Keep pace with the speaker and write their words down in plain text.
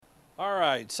All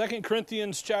right, 2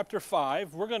 Corinthians chapter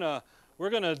 5. We're gonna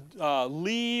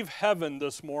leave heaven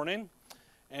this morning,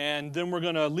 and then we're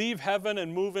gonna leave heaven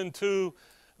and move into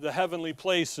the heavenly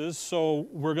places. So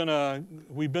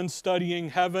we've been studying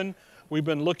heaven. We've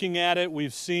been looking at it.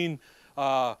 We've seen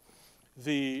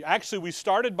actually we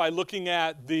started by looking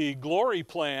at the glory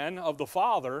plan of the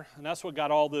Father, and that's what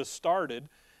got all this started.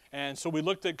 And so we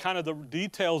looked at kind of the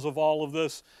details of all of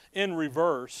this in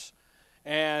reverse.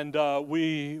 And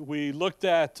we looked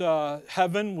at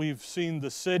heaven. We've seen the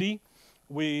city.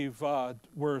 We're going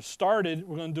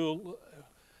to do,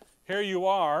 here you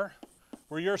are,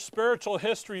 where your spiritual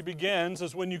history begins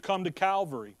is when you come to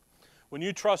Calvary. When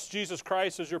you trust Jesus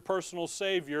Christ as your personal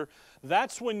Savior,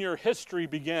 that's when your history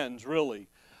begins, really.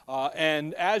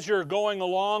 And as you're going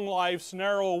along life's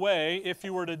narrow way, if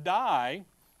you were to die,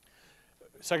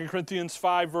 2 Corinthians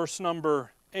 5, verse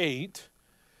number 8,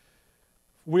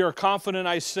 we are confident,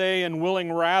 I say, and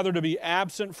willing rather to be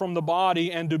absent from the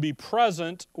body and to be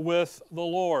present with the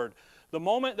Lord. The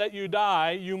moment that you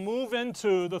die, you move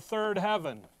into the third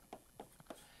heaven,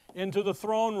 into the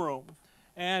throne room.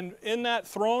 And in that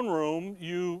throne room,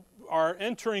 you are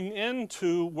entering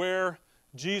into where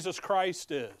Jesus Christ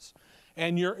is.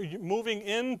 And you're moving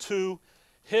into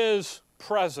His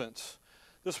presence.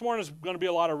 This morning is going to be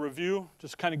a lot of review,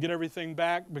 just kind of get everything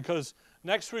back, because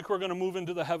next week we're going to move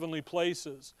into the heavenly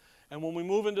places. And when we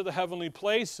move into the heavenly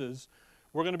places,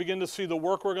 we're going to begin to see the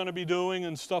work we're going to be doing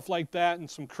and stuff like that, and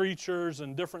some creatures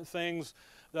and different things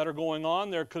that are going on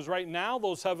there. Because right now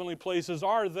those heavenly places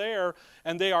are there,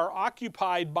 and they are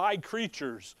occupied by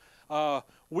creatures,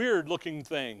 weird-looking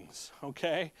things,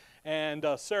 okay? And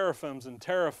seraphims and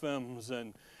teraphims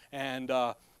and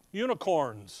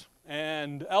unicorns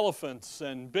and elephants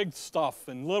and big stuff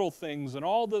and little things and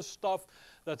all this stuff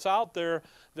that's out there,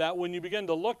 that when you begin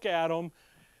to look at them,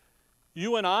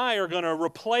 you and I are going to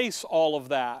replace all of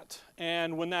that.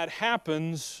 And when that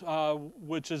happens,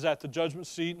 which is at the judgment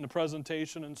seat and the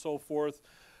presentation and so forth,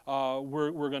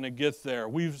 we're going to get there.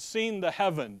 We've seen the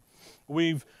heaven.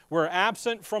 We're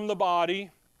absent from the body,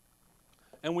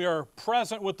 and we are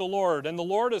present with the Lord. And the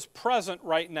Lord is present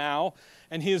right now,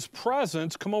 and His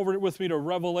presence, come over with me to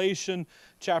Revelation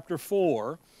chapter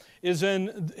 4, is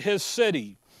in His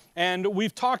city. And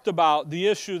we've talked about the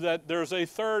issue that there's a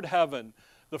third heaven.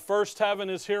 The first heaven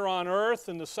is here on earth,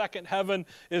 and the second heaven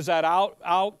is at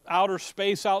outer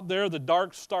space out there, the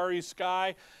dark starry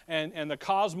sky, and the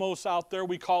cosmos out there.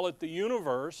 We call it the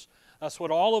universe. That's what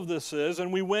all of this is.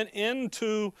 And we went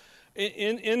into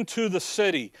the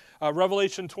city,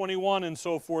 Revelation 21 and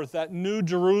so forth, that new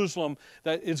Jerusalem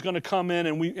that is going to come in,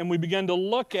 and we begin to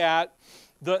look at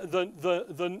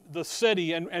the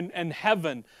city and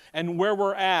heaven and where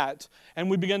we're at, and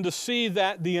we begin to see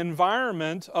that the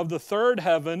environment of the third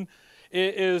heaven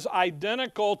is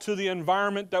identical to the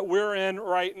environment that we're in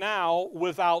right now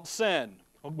without sin,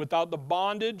 without the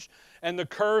bondage and the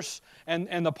curse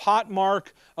and the potmark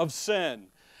of sin.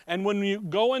 And when you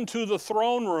go into the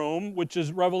throne room, which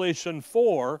is Revelation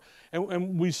 4,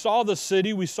 and we saw the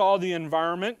city, we saw the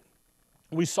environment,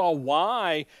 we saw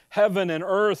why heaven and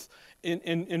earth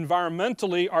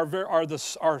environmentally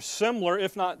are similar,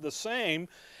 if not the same,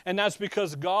 and that's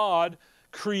because God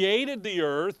created the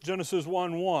earth, Genesis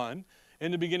 1:1.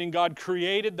 In the beginning, God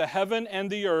created the heaven and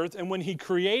the earth, and when He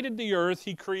created the earth,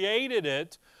 He created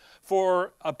it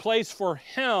for a place for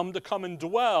Him to come and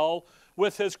dwell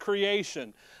with His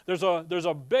creation. There's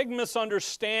a big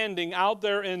misunderstanding out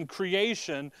there in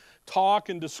creation, talk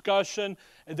and discussion,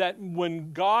 that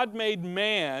when God made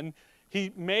man,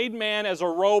 He made man as a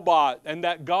robot, and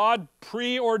that God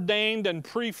preordained and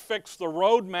prefixed the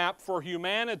roadmap for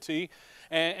humanity,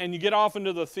 and you get off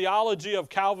into the theology of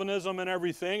Calvinism and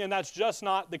everything, and that's just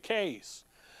not the case.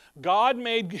 God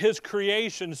made His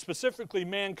creation, specifically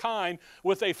mankind,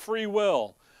 with a free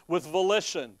will, with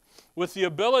volition, with the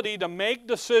ability to make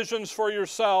decisions for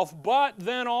yourself, but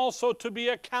then also to be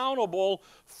accountable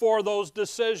for those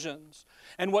decisions.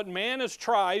 And what man has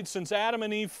tried, since Adam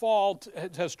and Eve fall,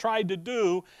 has tried to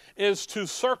do, is to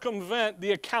circumvent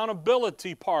the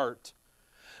accountability part.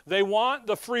 They want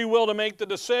the free will to make the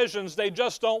decisions, they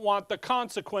just don't want the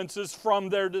consequences from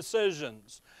their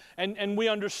decisions. And we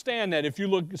understand that. If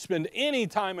you spend any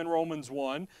time in Romans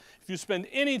 1, if you spend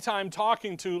any time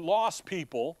talking to lost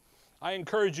people, I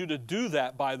encourage you to do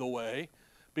that, by the way,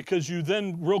 because you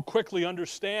then real quickly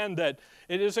understand that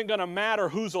it isn't going to matter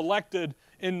who's elected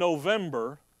in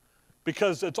November,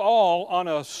 because it's all on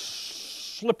a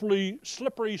slippery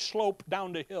slope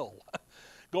down the hill,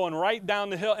 going right down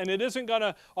the hill. And it isn't going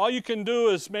to, all you can do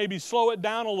is maybe slow it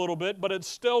down a little bit, but it's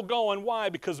still going. Why?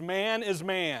 Because man is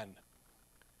man.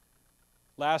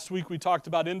 Last week we talked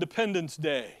about Independence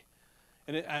Day.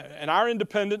 And our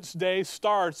Independence Day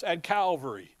starts at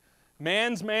Calvary.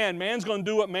 Man's man. Man's going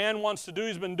to do what man wants to do.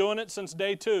 He's been doing it since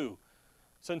day 2,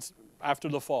 since after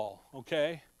the fall,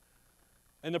 okay?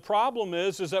 And the problem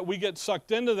is that we get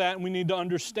sucked into that and we need to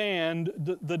understand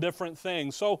the different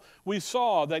things. So we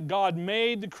saw that God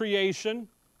made the creation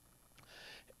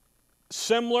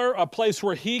similar, a place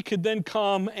where He could then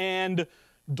come and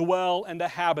dwell and to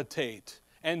habitate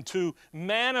and to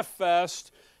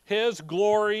manifest His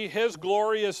glory, His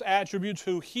glorious attributes,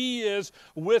 who He is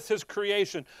with His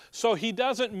creation. So He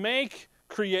did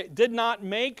not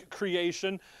make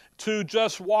creation to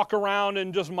just walk around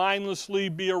and just mindlessly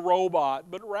be a robot,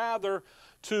 but rather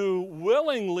to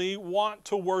willingly want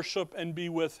to worship and be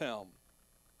with Him.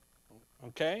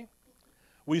 Okay?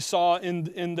 We saw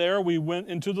in there, we went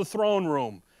into the throne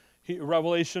room.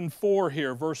 Revelation 4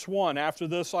 here, verse 1. After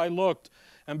this I looked,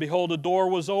 and behold, a door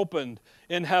was opened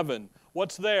in heaven.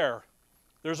 What's there?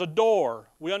 There's a door.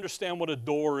 We understand what a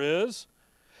door is.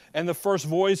 And the first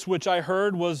voice which I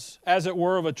heard was as it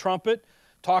were of a trumpet,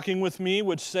 talking with me,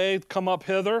 which saith, Come up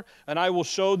hither, and I will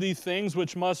show thee things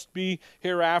which must be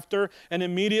hereafter. And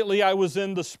immediately I was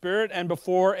in the Spirit, and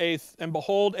behold,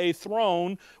 a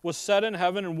throne was set in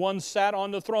heaven, and one sat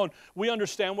on the throne. We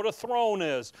understand what a throne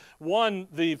is. One,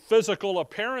 the physical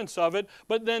appearance of it,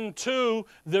 but then two,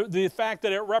 the fact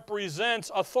that it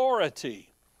represents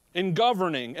authority in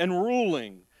governing and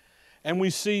ruling. And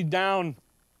we see down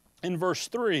in verse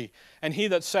 3, and he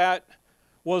that sat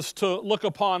was to look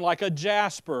upon like a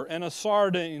jasper and a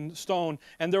sardine stone,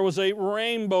 and there was a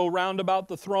rainbow round about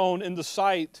the throne in the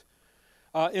sight,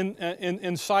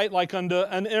 in sight like unto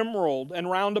an emerald, and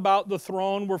round about the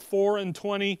throne were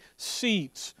 24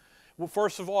 seats. Well,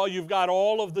 first of all, you've got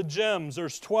all of the gems.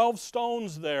 There's 12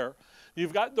 stones there.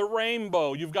 You've got the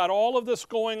rainbow. You've got all of this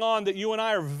going on that you and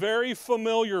I are very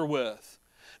familiar with.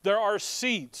 There are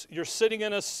seats. You're sitting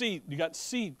in a seat. You got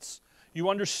seats. You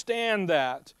understand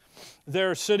that.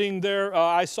 They're sitting there.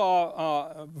 I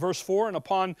saw, verse 4, and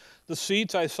upon the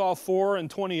seats I saw 24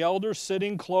 elders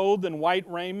sitting, clothed in white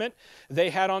raiment. They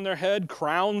had on their head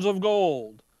crowns of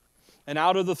gold. And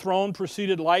out of the throne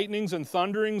proceeded lightnings and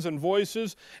thunderings and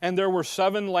voices. And there were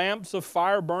 7 lamps of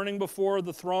fire burning before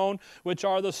the throne, which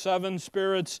are the 7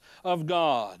 spirits of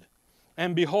God.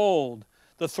 And behold,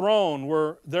 the throne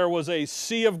where there was a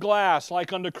sea of glass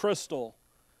like unto crystal.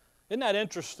 Isn't that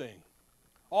interesting?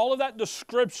 All of that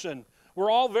description, we're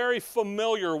all very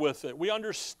familiar with it. We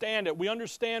understand it. We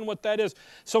understand what that is.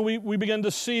 So we begin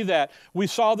to see that. We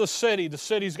saw the city. The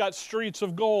city's got streets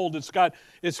of gold. It's got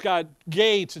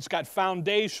gates. It's got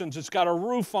foundations. It's got a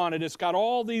roof on it. It's got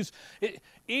all these.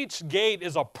 Each gate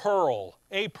is a pearl.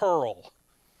 A pearl.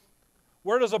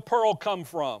 Where does a pearl come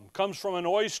from? It comes from an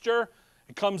oyster.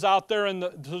 It comes out there,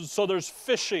 so there's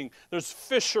fishing. There's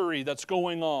fishery that's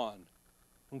going on.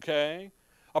 Okay?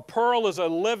 A pearl is a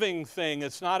living thing.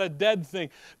 It's not a dead thing.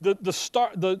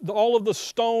 All of the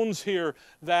stones here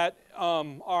that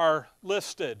are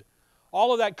listed,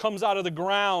 all of that comes out of the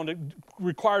ground. It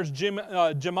requires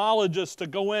gemologists to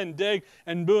go in, dig,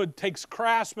 and do it. It takes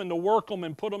craftsmen to work them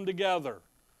and put them together.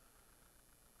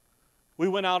 We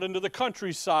went out into the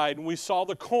countryside and we saw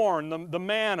the corn, the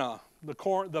manna,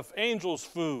 the angel's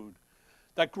food.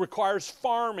 That requires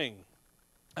farming.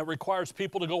 It requires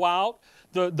people to go out.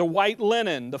 The white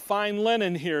linen, the fine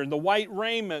linen here, the white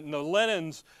raiment, and the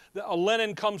linens. A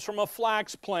linen comes from a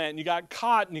flax plant. You got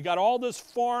cotton. You got all this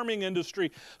farming industry.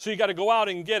 So you got to go out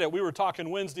and get it. We were talking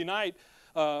Wednesday night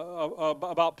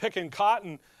about picking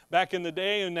cotton back in the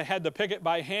day, and they had to pick it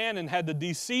by hand and had to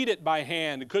de-seed it by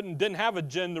hand. It didn't have a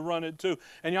gin to run it to.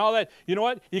 And all that, you know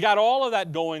what? You got all of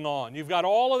that going on. You've got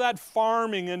all of that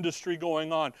farming industry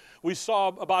going on. We saw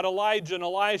about Elijah and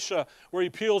Elisha where he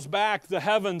peels back the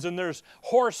heavens and there's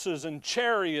horses and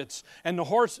chariots. And the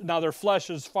horse, now their flesh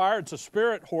is fire, it's a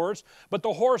spirit horse, but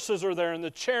the horses are there and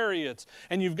the chariots.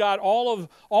 And you've got all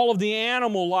of the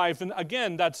animal life. And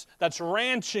again, that's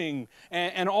ranching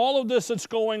and all of this that's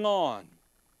going on.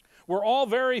 We're all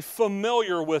very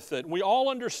familiar with it. We all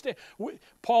understand.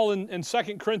 Paul in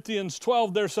 2 Corinthians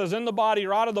 12 there says, in the body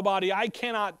or out of the body, I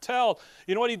cannot tell.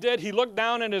 You know what he did? He looked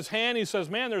down at his hand. He says,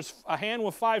 man, there's a hand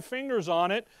with 5 fingers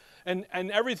on it. And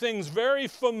everything's very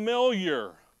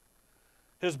familiar.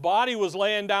 His body was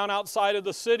laying down outside of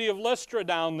the city of Lystra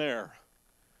down there.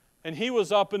 And he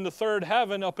was up in the 3rd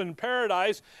heaven, up in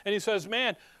paradise. And he says,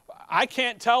 man, I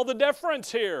can't tell the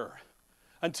difference here.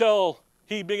 Until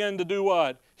he began to do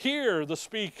what? Hear the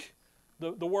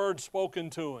word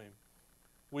spoken to him.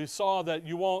 We saw that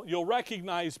you'll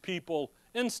recognize people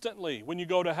instantly when you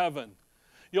go to heaven.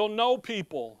 You'll know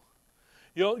people.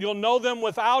 You'll know them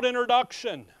without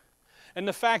introduction. And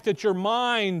the fact that your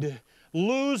mind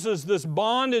loses this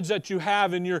bondage that you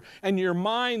have in your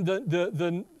mind,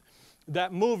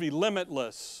 that movie,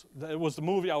 Limitless, it was the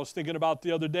movie I was thinking about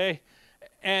the other day.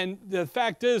 And the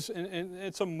fact is, and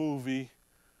it's a movie,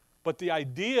 but the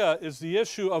idea is the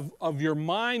issue of your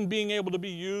mind being able to be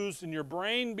used and your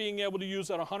brain being able to use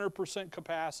at 100%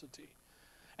 capacity.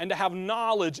 And to have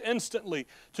knowledge instantly,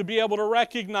 to be able to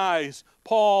recognize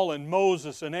Paul and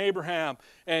Moses and Abraham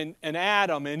and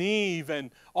Adam and Eve and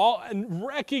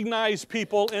recognize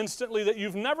people instantly that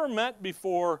you've never met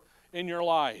before in your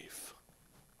life.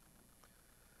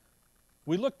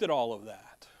 We looked at all of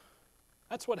that.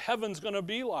 That's what heaven's going to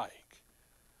be like.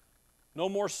 No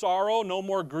more sorrow, no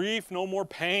more grief, no more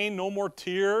pain, no more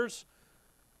tears.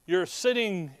 You're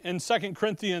sitting in 2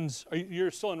 Corinthians,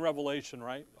 you're still in Revelation,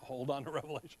 right? Hold on to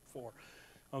Revelation 4,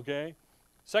 okay?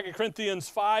 2 Corinthians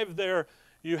 5 there,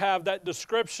 you have that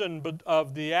description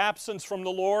of the absence from the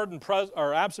Lord,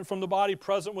 or absent from the body,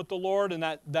 present with the Lord, and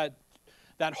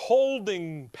that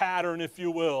holding pattern, if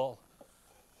you will,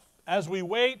 as we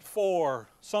wait for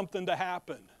something to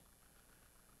happen.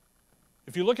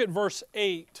 If you look at verse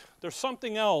 8, there's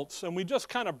something else, and we just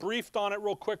kind of briefed on it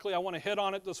real quickly. I want to hit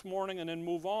on it this morning and then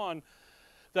move on.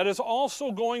 That is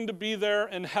also going to be there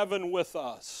in heaven with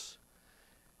us.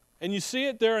 And you see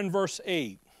it there in verse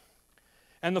 8.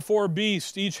 And the four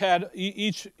beasts each had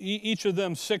each of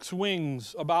them 6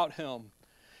 wings about him,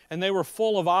 and they were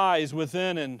full of eyes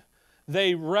within, and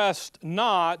they rest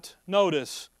not,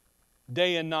 notice,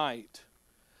 day and night,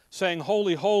 saying,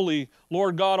 Holy, holy,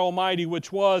 Lord God Almighty, which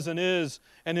was and is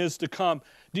to come.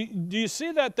 Do you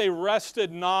see that they rested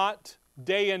not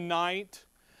day and night?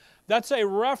 That's a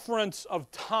reference of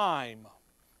time.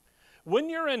 When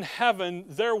you're in heaven,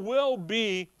 there will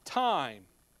be time,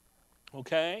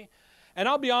 okay? And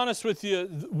I'll be honest with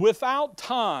you, without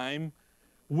time,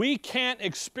 we can't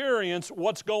experience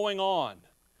what's going on.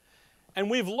 And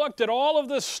we've looked at all of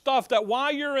this stuff that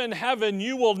while you're in heaven,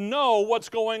 you will know what's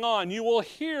going on. You will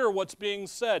hear what's being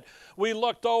said. We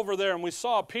looked over there and we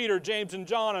saw Peter, James, and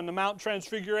John on the Mount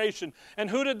Transfiguration. And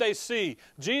who did they see?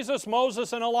 Jesus,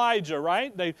 Moses, and Elijah,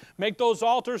 right? They make those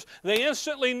altars. They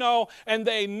instantly know, and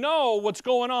they know what's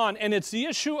going on. And it's the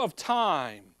issue of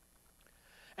time.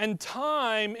 And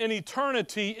time in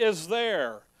eternity is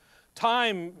there.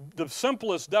 Time, the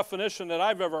simplest definition that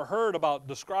I've ever heard about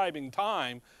describing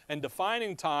time and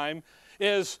defining time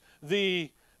is the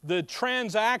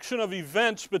transaction of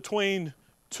events between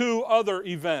two other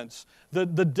events. The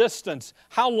distance.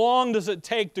 How long does it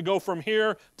take to go from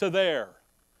here to there?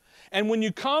 And when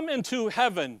you come into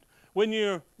heaven, when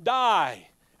you die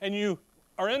and you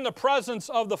are in the presence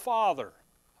of the Father,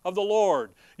 of the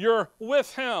Lord, you're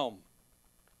with Him.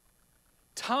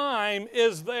 Time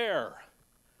is there.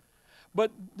 But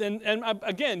then, and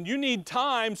again, you need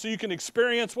time so you can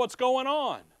experience what's going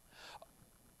on.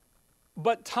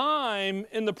 But time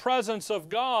in the presence of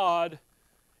God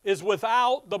is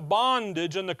without the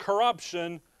bondage and the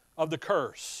corruption of the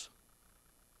curse.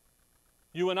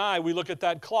 You and I, we look at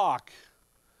that clock.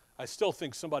 I still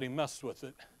think somebody messed with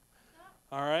it.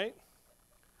 All right?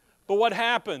 But what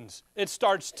happens? It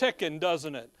starts ticking,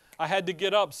 doesn't it? I had to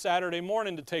get up Saturday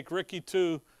morning to take Ricky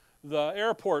to the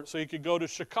airport so he could go to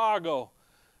Chicago.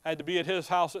 I had to be at his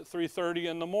house at 3:30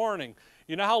 in the morning.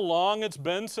 You know how long it's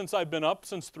been since I've been up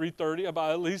since 3:30? About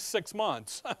at least 6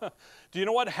 months. Do you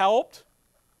know what helped?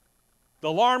 The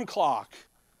alarm clock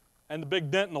and the big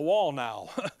dent in the wall now.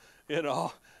 You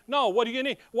know. No, what do you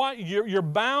need? Why? You're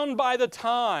bound by the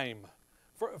time.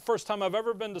 First time I've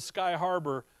ever been to Sky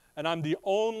Harbor, and I'm the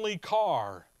only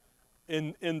car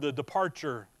in the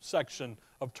departure section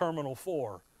of Terminal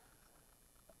 4.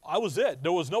 I was it.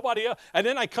 There was nobody else. And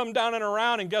then I come down and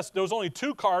around and guess there was only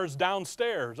 2 cars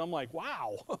downstairs. I'm like,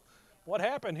 wow, what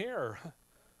happened here?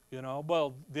 You know,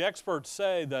 well, the experts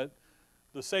say that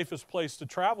the safest place to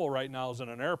travel right now is in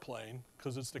an airplane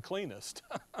because it's the cleanest.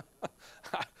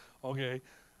 Okay,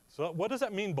 so what does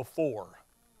that mean before?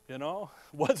 You know,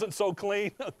 wasn't so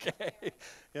clean, okay,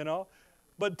 you know.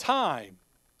 But time,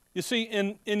 you see,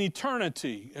 in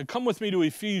eternity, come with me to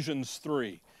Ephesians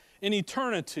 3. In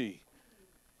eternity,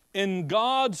 in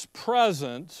God's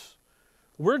presence,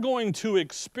 we're going to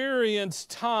experience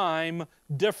time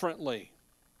differently.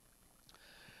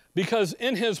 Because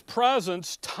in His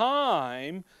presence,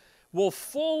 time will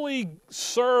fully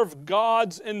serve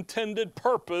God's intended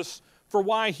purpose for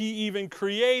why He even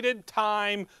created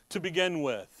time to begin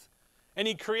with. And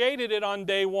He created it on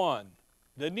day 1,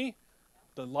 didn't He?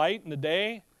 The light and the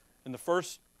day and the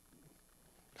first,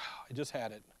 I just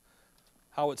had it,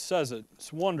 how it says it.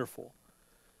 It's wonderful.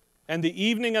 And the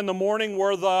evening and the morning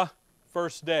were the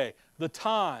first day. The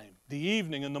time, the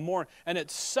evening and the morning. And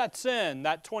it sets in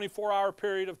that 24-hour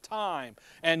period of time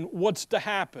and what's to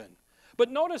happen. But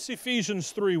notice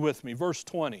Ephesians 3 with me, verse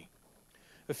 20.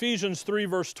 Ephesians 3,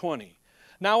 verse 20.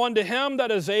 Now unto him that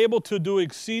is able to do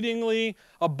exceedingly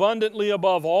abundantly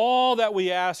above all that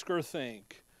we ask or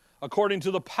think, according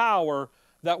to the power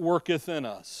that worketh in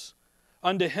us.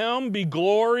 Unto him be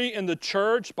glory in the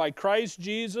church by Christ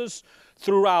Jesus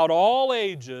throughout all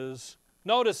ages.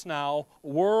 Notice now,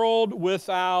 world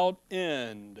without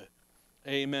end.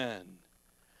 Amen.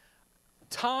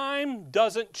 Time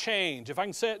doesn't change. If I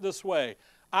can say it this way,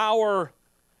 our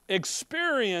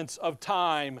experience of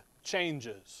time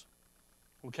changes.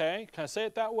 Okay? Can I say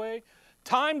it that way?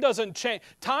 Time doesn't change.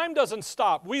 Time doesn't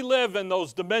stop. We live in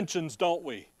those dimensions, don't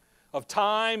we? Of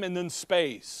time and then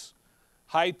space.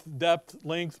 Height, depth,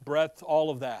 length, breadth, all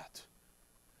of that.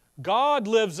 God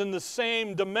lives in the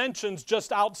same dimensions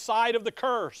just outside of the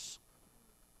curse.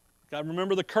 Got to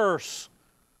remember the curse.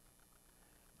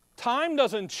 Time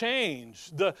doesn't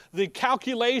change. The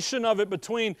calculation of it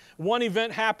between one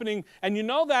event happening, and you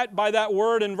know that by that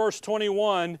word in verse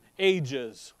 21,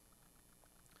 ages.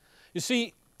 You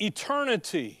see,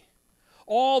 eternity,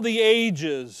 all the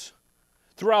ages,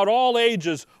 throughout all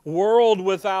ages, world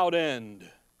without end.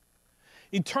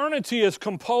 Eternity is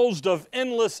composed of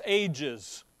endless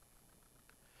ages.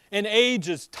 And age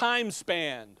is time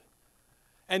span.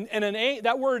 And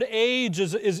that word age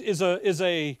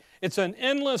it's an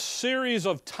endless series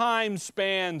of time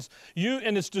spans.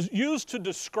 And it's used to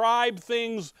describe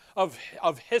things of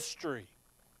history.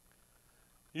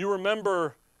 You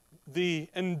remember the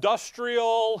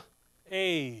industrial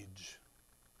age.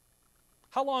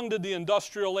 How long did the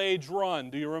industrial age run?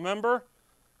 Do you remember?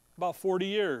 About 40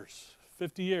 years,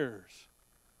 50 years.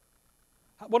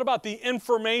 What about the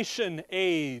information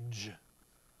age?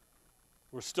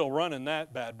 We're still running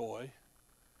that bad boy.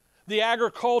 The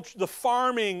agriculture, the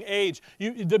farming age,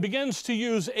 that begins to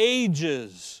use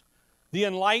ages. The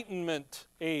Enlightenment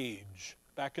age,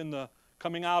 back in the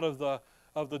coming out of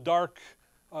the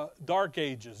dark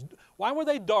ages. Why were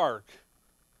they dark?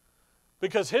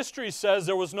 Because history says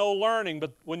there was no learning,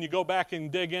 but when you go back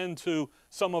and dig into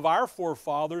some of our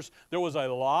forefathers, there was a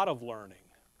lot of learning.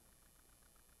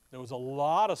 There was a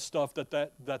lot of stuff that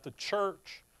the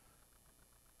church,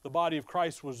 the body of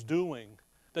Christ, was doing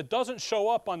that doesn't show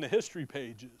up on the history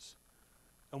pages.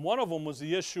 And one of them was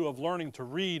the issue of learning to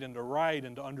read and to write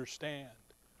and to understand.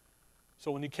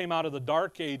 So when you came out of the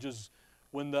dark ages,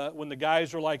 when the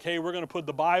guys were like, hey, we're going to put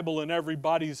the Bible in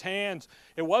everybody's hands,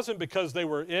 it wasn't because they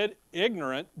were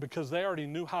ignorant, because they already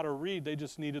knew how to read. They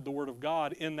just needed the Word of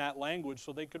God in that language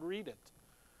so they could read it.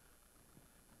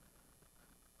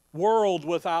 World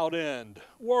without end.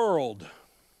 World.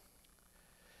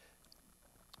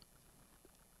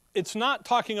 It's not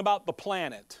talking about the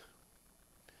planet.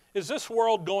 Is this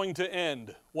world going to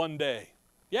end one day?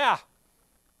 Yeah.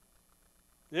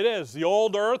 It is. The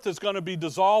old earth is going to be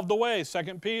dissolved away, 2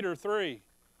 Peter 3.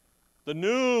 The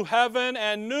new heaven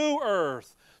and new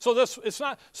earth.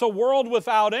 So world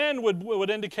without end would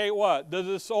indicate what? That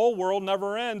this old world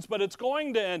never ends, but it's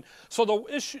going to end. So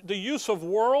the use of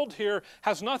world here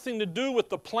has nothing to do with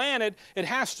the planet. It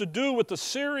has to do with the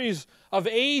series of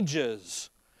ages,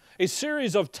 a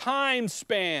series of time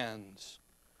spans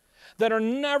that are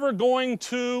never going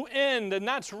to end. And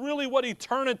that's really what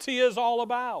eternity is all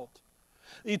about.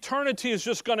 Eternity is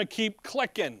just going to keep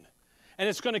clicking, and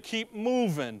it's going to keep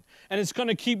moving, and it's going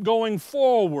to keep going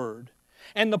forward.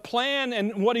 And the plan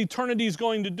and what eternity is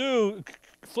going to do,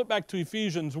 flip back to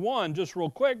Ephesians 1 just real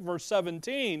quick, verse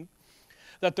 17,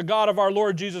 that the God of our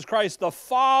Lord Jesus Christ, the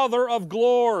Father of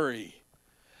glory,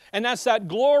 and that's that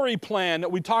glory plan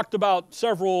that we talked about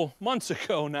several months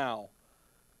ago now,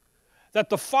 that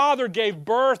the Father gave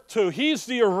birth to. He's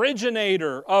the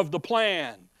originator of the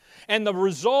plan. And the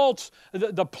results,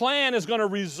 the plan is going to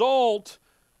result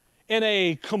in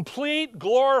a complete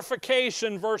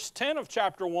glorification, verse 10 of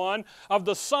chapter 1, of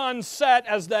the Son set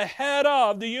as the head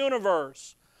of the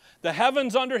universe. The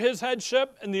heavens under His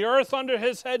headship and the earth under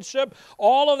His headship,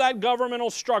 all of that governmental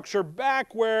structure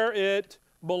back where it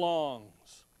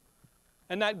belongs.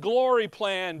 And that glory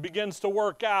plan begins to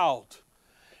work out.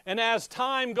 And as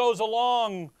time goes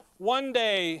along, one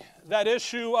day that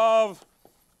issue of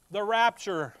the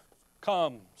rapture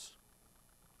comes.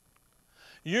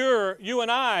 You and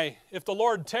I, if the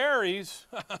Lord tarries,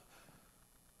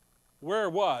 we're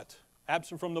what?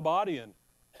 Absent from the body and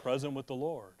present with the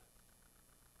Lord.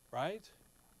 Right?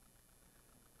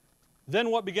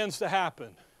 Then what begins to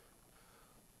happen?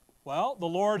 Well, the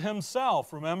Lord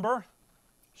Himself, remember,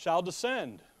 shall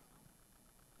descend.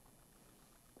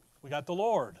 We got the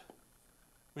Lord.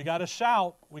 We got to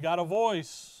shout. We got a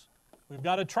voice. We've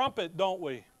got a trumpet, don't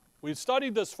we? We've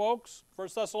studied this, folks. 1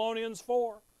 Thessalonians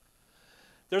 4.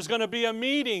 There's going to be a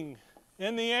meeting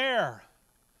in the air.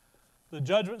 The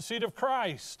judgment seat of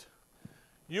Christ.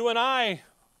 You and I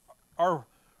are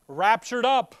raptured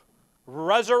up,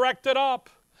 resurrected up.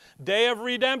 Day of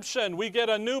redemption. We get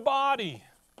a new body.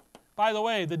 By the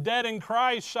way, the dead in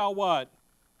Christ shall what?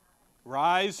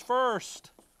 Rise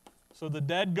first. So the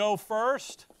dead go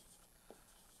first.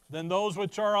 Then those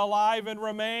which are alive and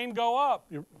remain go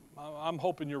up. I'm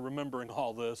hoping you're remembering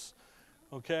all this.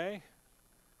 Okay?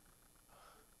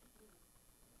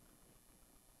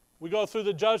 We go through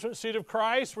the judgment seat of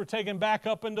Christ. We're taken back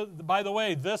up into, by the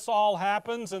way, this all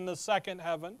happens in the second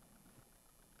heaven.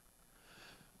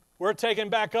 We're taken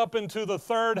back up into the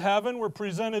third heaven. We're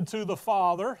presented to the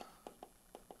Father.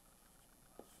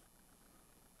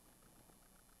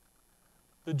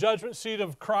 The judgment seat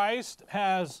of Christ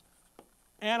has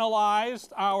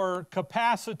analyzed our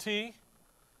capacity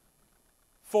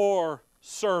for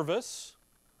service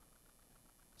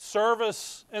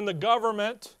in the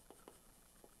government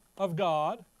of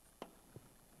God.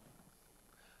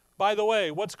 By the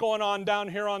way, what's going on down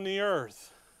here on the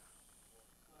earth?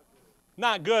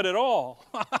 Not good at all.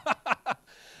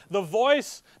 The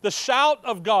voice, the shout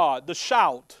of God, the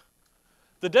shout.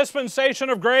 The dispensation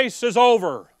of grace is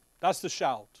over. That's the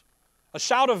shout. A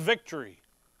shout of victory.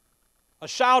 A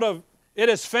shout of, it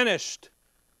is finished.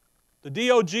 The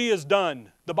DOG is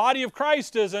done. The body of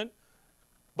Christ isn't,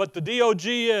 but the DOG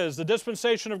is. The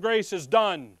dispensation of grace is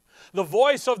done. The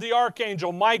voice of the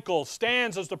archangel Michael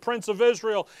stands as the Prince of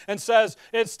Israel and says,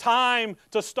 it's time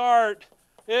to start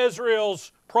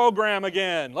Israel's program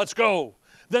again. Let's go.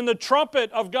 Then the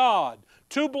trumpet of God.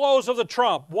 2 blows of the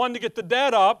trump. 1 to get the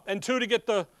dead up, and 2 to get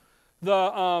those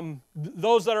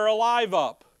that are alive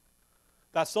up.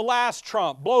 That's the last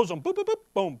trump. Blows them. Boop, boop, boop,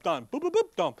 boom, done. Boop, boop,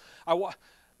 boop,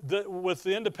 done. With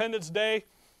the Independence Day,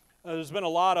 there's been a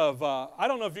lot of, I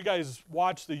don't know if you guys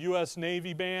watch the U.S.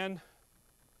 Navy band.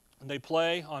 And they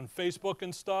play on Facebook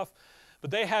and stuff. But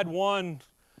they had one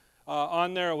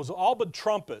on there. It was all but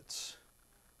trumpets.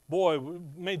 Boy,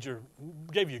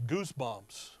 gave you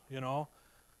goosebumps, you know.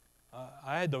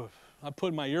 I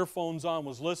put my earphones on,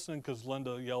 was listening because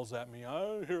Linda yells at me,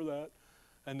 I hear that.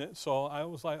 And so I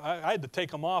was like, I had to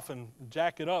take them off and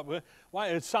jack it up. Why?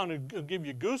 It give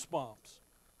you goosebumps.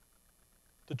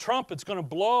 The trumpet's going to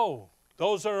blow.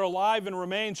 Those that are alive and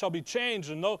remain shall be changed,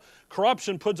 and no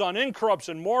corruption puts on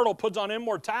incorruption, mortal puts on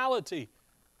immortality.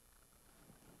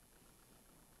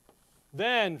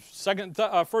 Then, 1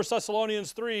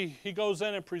 Thessalonians 3, he goes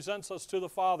in and presents us to the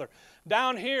Father.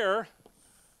 Down here,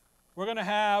 we're going to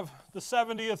have the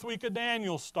 70th week of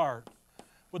Daniel start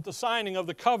with the signing of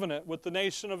the covenant with the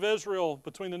nation of Israel,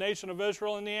 between the nation of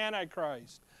Israel and the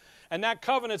Antichrist. And that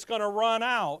covenant's going to run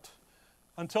out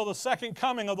until the second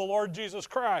coming of the Lord Jesus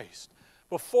Christ.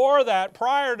 Before that,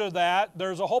 prior to that,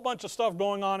 there's a whole bunch of stuff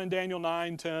going on in Daniel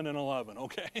 9, 10, and 11,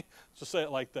 okay? Just say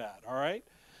it like that, all right?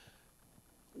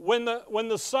 When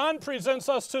the Son presents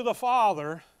us to the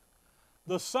Father,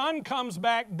 the Son comes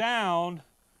back down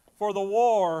for the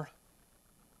war,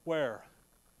 where?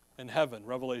 In heaven,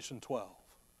 Revelation 12.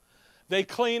 They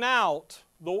clean out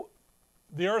the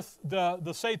earth,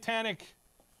 the satanic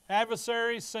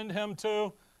adversaries, send him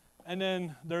to, and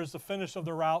then there's the finish of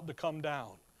the route to come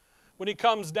down. When he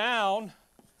comes down,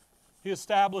 he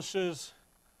establishes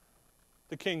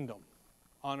the kingdom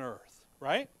on earth,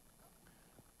 right?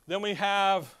 Then we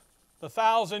have the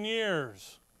 1,000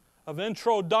 years of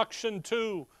introduction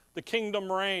to the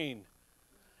kingdom reign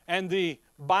and the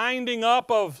binding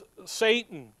up of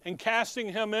Satan and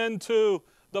casting him into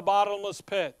the bottomless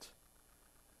pit.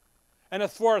 And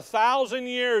if for 1,000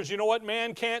 years, you know what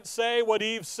man can't say? What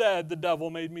Eve said, the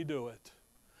devil made me do it.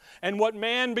 And what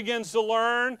man begins to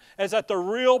learn is that the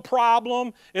real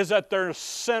problem is that they're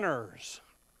sinners.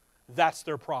 That's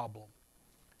their problem.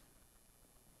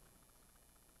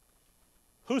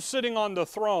 Who's sitting on the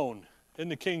throne in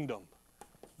the kingdom?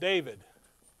 David.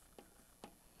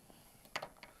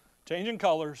 Changing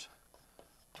colors.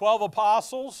 12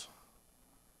 apostles.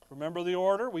 Remember the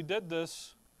order? We did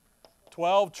this.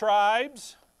 12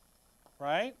 tribes,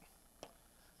 right?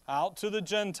 Out to the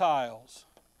Gentiles.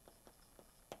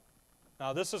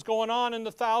 Now this is going on in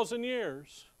the 1,000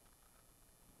 years.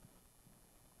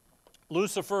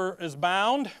 Lucifer is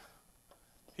bound.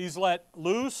 He's let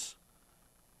loose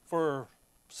for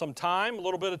some time, a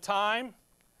little bit of time.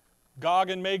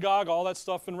 Gog and Magog, all that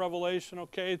stuff in Revelation,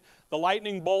 okay? The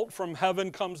lightning bolt from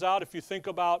heaven comes out. If you think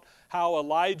about how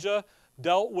Elijah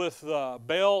dealt with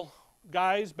Baal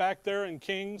guys back there and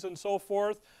kings and so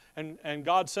forth, and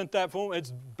God sent that boom,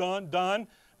 it's done.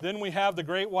 Then we have the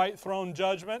great white throne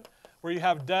judgment, where you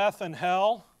have death and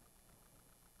hell.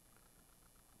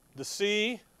 The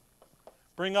sea,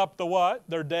 bring up the what?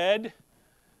 They're dead.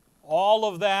 All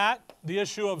of that, the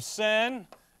issue of sin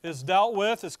is dealt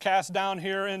with, is cast down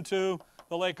here into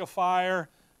the lake of fire.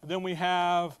 Then we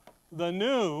have the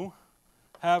new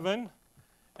heaven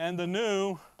and the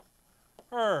new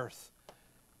earth.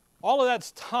 All of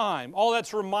that's time. All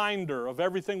that's reminder of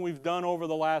everything we've done over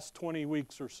the last 20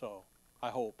 weeks or so, I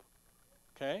hope.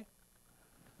 Okay?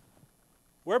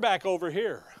 We're back over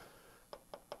here.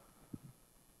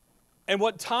 And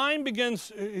what time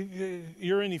begins,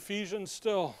 you're in Ephesians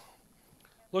still.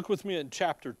 Look with me at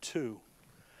chapter 2.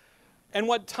 And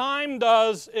what time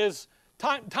does is,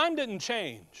 time didn't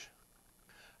change.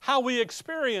 How we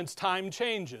experience time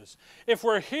changes. If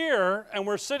we're here and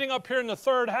we're sitting up here in the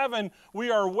third heaven, we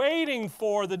are waiting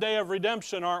for the day of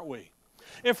redemption, aren't we?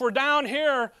 If we're down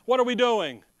here, what are we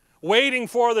doing? Waiting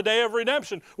for the day of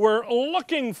redemption. We're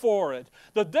looking for it.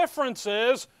 The difference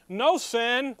is no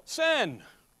sin, sin.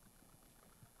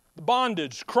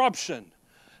 Bondage, corruption.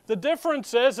 The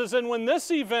difference is in when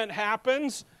this event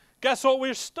happens, guess what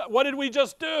what did we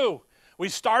just do? We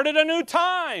started a new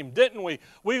time, didn't we?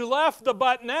 We left the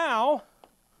but now,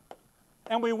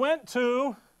 and we went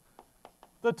to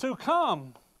the to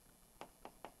come.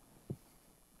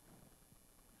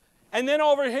 And then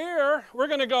over here, we're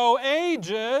going to go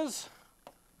ages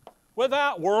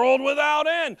world without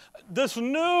end. This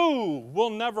new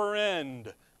will never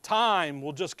end. Time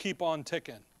will just keep on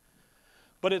ticking.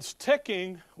 But it's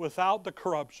ticking without the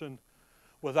corruption,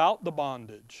 without the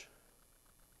bondage.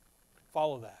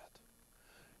 Follow that.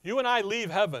 You and I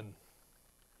leave heaven.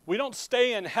 We don't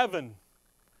stay in heaven.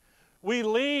 We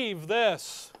leave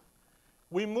this.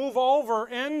 We move over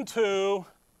into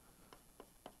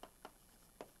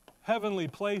heavenly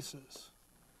places.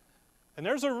 And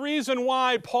there's a reason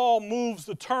why Paul moves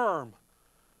the term,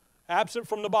 absent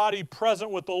from the body,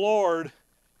 present with the Lord.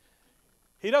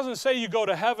 He doesn't say you go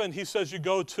to heaven, he says you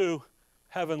go to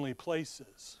heavenly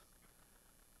places.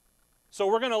 So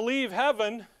we're going to leave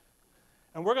heaven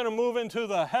and we're going to move into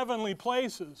the heavenly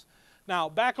places. Now,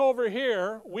 back over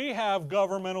here, we have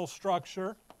governmental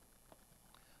structure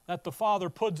that the Father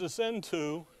puts us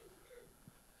into,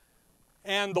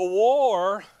 and the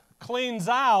war cleans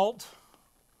out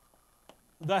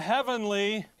the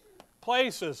heavenly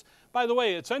places. By the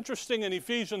way, it's interesting in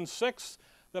Ephesians 6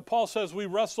 that Paul says we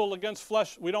don't wrestle against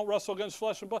flesh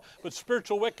and blood, but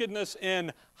spiritual wickedness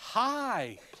in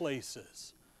high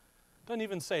places. Doesn't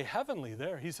even say heavenly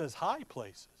there. He says high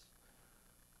places.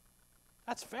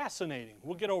 That's fascinating.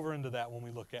 We'll get over into that when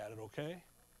we look at it, okay?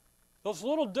 Those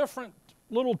little different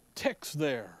little ticks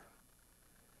there.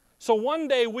 So one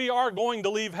day we are going to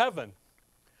leave heaven,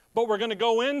 but we're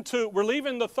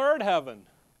leaving the third heaven,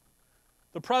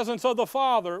 the presence of the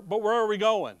Father, but where are we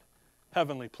going?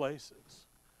 Heavenly places.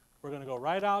 We're going to go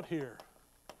right out here.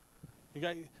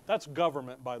 That's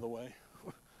government, by the way.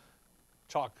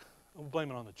 Chalk. I'll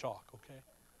blame it on the chalk, okay?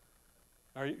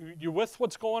 Are you with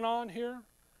what's going on here?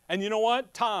 And you know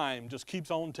what? Time just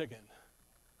keeps on ticking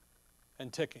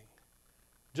and ticking.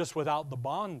 Just without the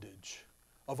bondage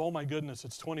of, oh my goodness,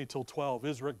 it's 20 till 12.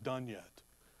 Is Rick done yet?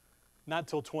 Not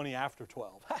till 20 after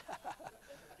 12.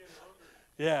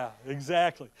 Yeah,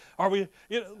 exactly.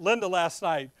 Linda last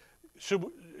night,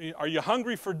 are you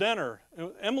hungry for dinner?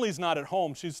 Emily's not at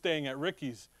home. She's staying at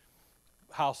Ricky's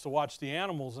house to watch the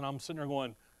animals, and I'm sitting there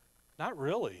going, not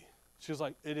really. She's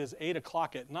like, it is 8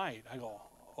 o'clock at night. I go,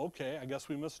 okay, I guess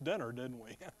we missed dinner, didn't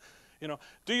we?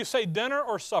 Do you say dinner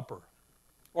or supper?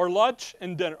 Or lunch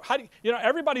and dinner?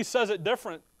 Everybody says it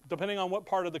different depending on what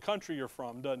part of the country you're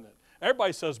from, doesn't it?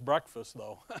 Everybody says breakfast,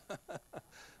 though.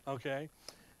 Okay?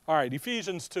 All right,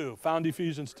 Ephesians 2. Found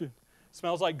Ephesians 2.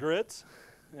 Smells like grits?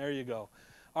 There you go.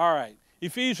 All right,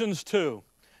 Ephesians 2.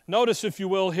 Notice, if you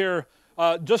will, here,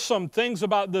 just some things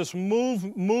about this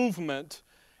movement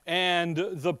and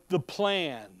the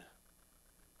plan.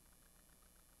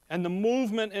 And the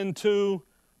movement into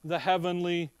the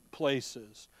heavenly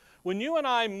places. When you and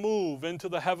I move into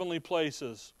the heavenly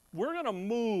places, we're going to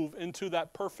move into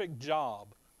that perfect job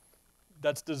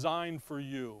that's designed for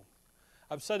you.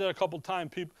 I've said it a couple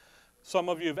times. Some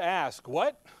of you have asked,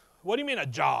 what? What do you mean a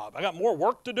job? I got more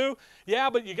work to do? Yeah,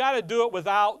 but you got to do it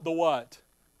without the what?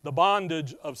 The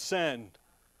bondage of sin,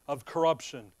 of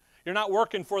corruption. You're not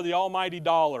working for the almighty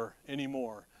dollar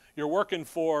anymore. You're working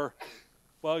for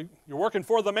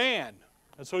the man.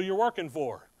 That's who you're working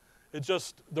for. It's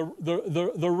just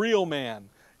the real man.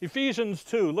 Ephesians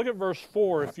 2, look at verse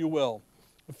 4 if you will.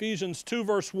 Ephesians 2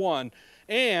 verse 1.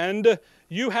 And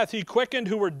you hath he quickened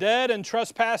who were dead in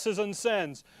trespasses and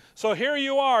sins. So here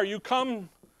you are, you come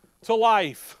to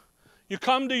life. You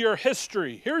come to your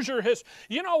history. Here's your history.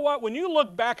 You know what? When you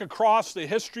look back across the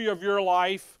history of your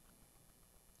life,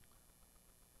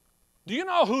 do you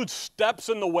know who steps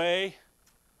in the way?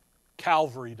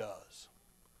 Calvary does.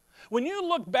 When you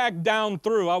look back down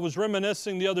through, I was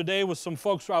reminiscing the other day with some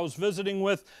folks I was visiting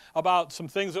with about some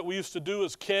things that we used to do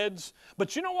as kids.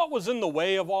 But you know what was in the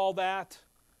way of all that?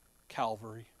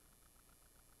 Calvary.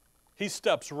 He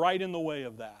steps right in the way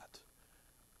of that.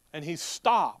 And He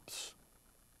stops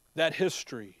that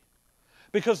history.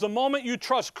 Because the moment you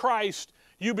trust Christ,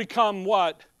 you become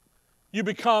what? You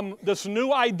become this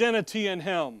new identity in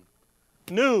Him.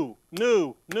 New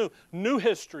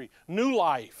history, new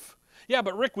life. Yeah,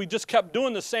 but Rick, we just kept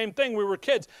doing the same thing. We were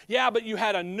kids. Yeah, but you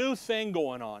had a new thing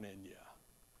going on in you.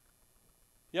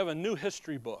 You have a new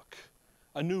history book,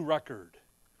 a new record.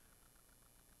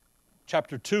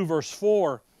 Chapter 2, verse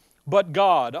 4, but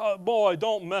God. Oh, boy,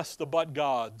 don't mess the but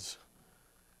gods.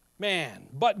 Man,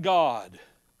 but God.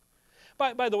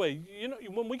 By the way, you know,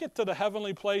 when we get to the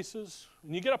heavenly places,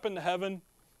 and you get up into heaven,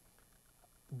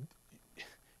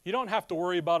 you don't have to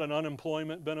worry about an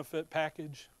unemployment benefit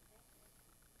package.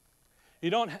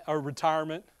 Or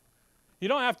retirement. You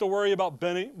don't have to worry about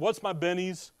what's my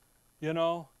bennies, you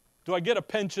know? Do I get a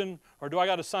pension or do I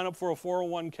got to sign up for a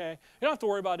 401k? You don't have to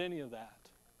worry about any of that.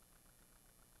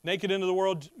 Naked into the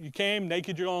world you came,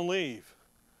 naked you're going to leave.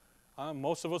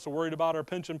 Most of us are worried about our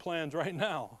pension plans right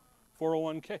now,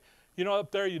 401k. You know,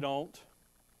 up there you don't.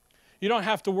 You don't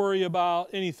have to worry about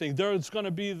anything. There's going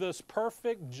to be this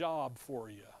perfect job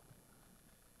for you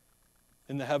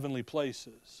in the heavenly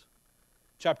places.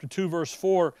 Chapter 2, verse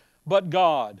 4, but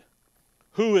God,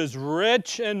 who is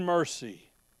rich in mercy.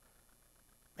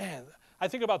 Man, I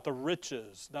think about the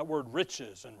riches, that word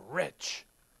riches and rich.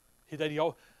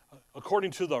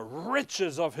 According to the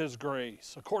riches of His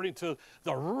grace, according to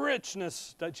the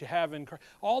richness that you have in Christ.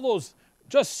 All those,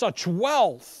 just such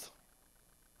wealth.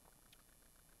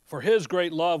 For His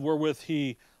great love wherewith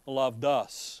He loved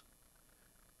us.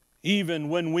 Even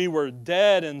when we were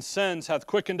dead in sins, hath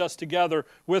quickened us together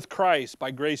with Christ. By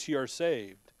grace ye are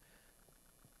saved.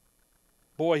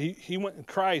 Boy, he went in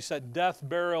Christ, that death,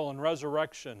 burial, and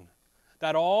resurrection.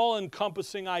 That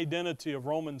all-encompassing identity of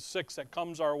Romans 6 that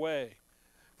comes our way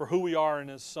for who we are in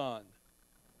His Son.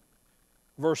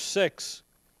 Verse 6,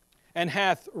 and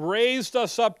hath raised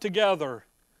us up together.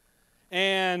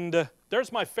 And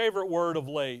there's my favorite word of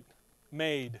late,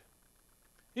 made.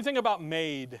 You think about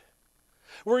made.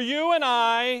 Were you and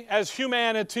I, as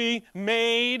humanity,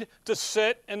 made to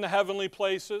sit in the heavenly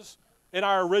places in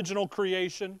our original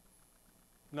creation?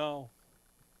 No.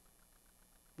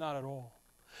 Not at all.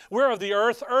 We're of the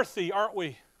earth, earthy, aren't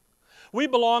we? We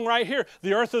belong right here.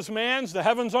 The earth is man's, the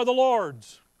heavens are the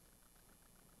Lord's.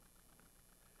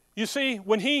 You see,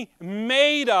 when He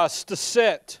made us to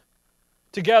sit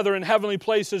together in heavenly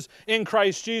places in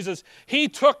Christ Jesus, He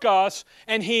took us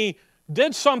and He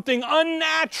did something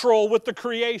unnatural with the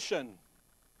creation.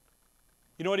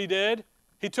 You know what He did?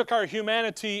 He took our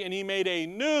humanity and He made a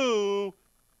new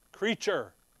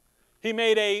creature. He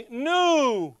made a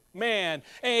new man,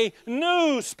 a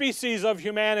new species of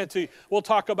humanity. We'll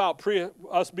talk about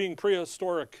us being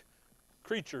prehistoric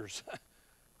creatures.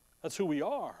 That's who we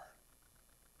are.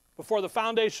 Before the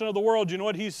foundation of the world, you know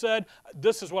what He said?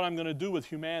 This is what I'm going to do with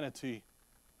humanity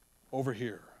over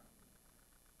here.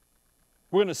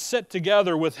 We're going to sit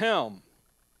together with Him.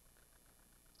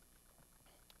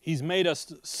 He's made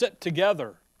us sit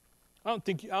together. I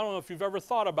don't know if you've ever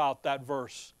thought about that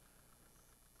verse.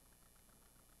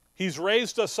 He's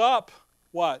raised us up,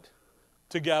 what?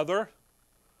 Together.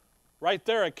 Right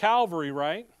there at Calvary,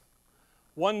 right?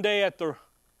 One day at the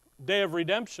day of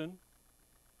redemption,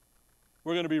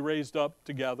 we're going to be raised up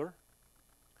together.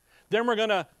 Then we're going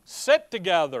to sit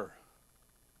together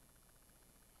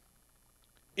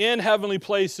in heavenly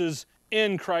places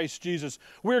in Christ Jesus.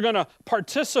 We're going to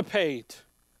participate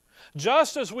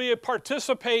just as we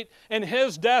participate in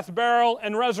His death, burial,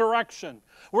 and resurrection.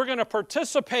 We're going to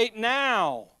participate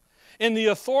now in the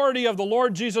authority of the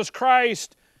Lord Jesus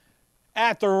Christ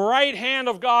at the right hand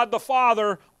of God the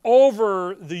Father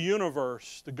over the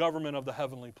universe, the government of the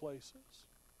heavenly places.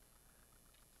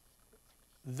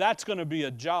 That's going to be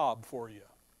a job for you.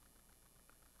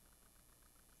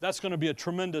 That's going to be a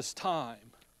tremendous time.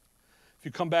 If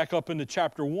you come back up into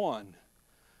chapter 1,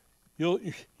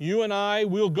 you and I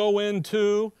will go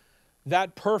into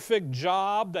that perfect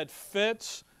job that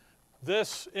fits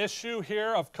this issue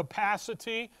here of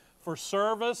capacity for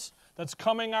service that's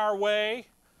coming our way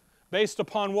based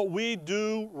upon what we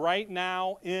do right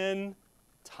now in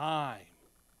time.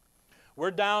 We're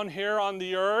down here on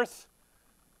the earth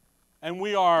and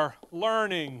we are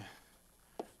learning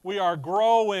We are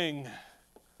growing.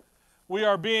 We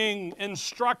are being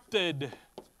instructed,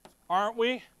 aren't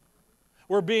we?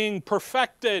 We're being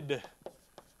perfected.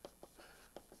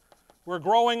 We're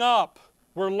growing up.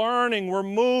 We're learning. We're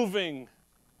moving.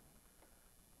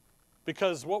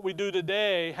 Because what we do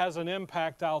today has an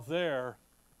impact out there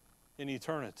in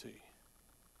eternity.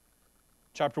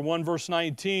 Chapter 1, verse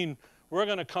 19. We're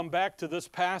going to come back to this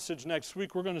passage next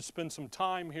week. We're going to spend some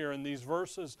time here in these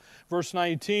verses. Verse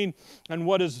 19, and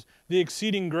what is the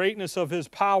exceeding greatness of His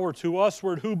power to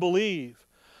usward who believe,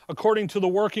 according to the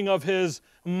working of His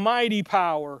mighty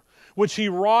power, which He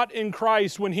wrought in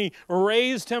Christ when He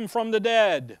raised Him from the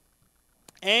dead,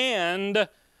 and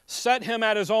set Him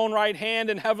at His own right hand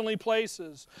in heavenly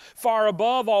places, far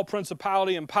above all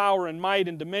principality and power and might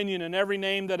and dominion and every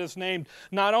name that is named,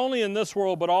 not only in this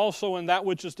world, but also in that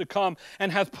which is to come, and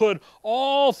hath put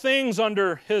all things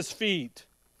under His feet,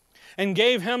 and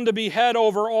gave Him to be head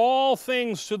over all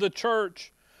things to the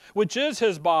church, which is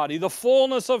His body, the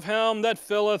fullness of Him that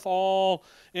filleth all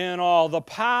in all. The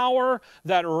power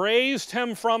that raised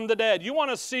Him from the dead. You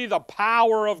want to see the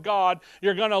power of God,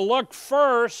 you're going to look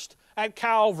first at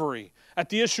Calvary, at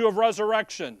the issue of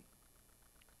resurrection.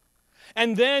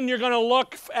 And then you're going to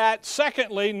look at,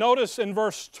 secondly, notice in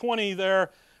verse 20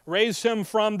 there, raised Him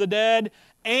from the dead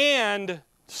and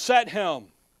set Him.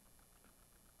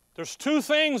 There's two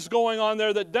things going on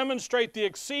there that demonstrate the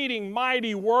exceeding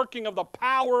mighty working of the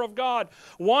power of God.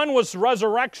 One was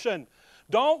resurrection.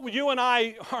 Don't you and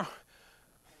I,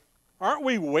 aren't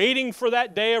we waiting for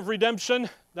that day of redemption,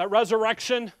 that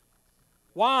resurrection?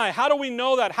 Why? How do we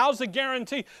know that? How's the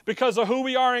guarantee? Because of who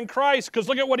we are in Christ. Because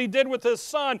look at what He did with His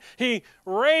Son. He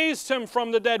raised Him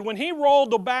from the dead. When He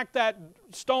rolled back that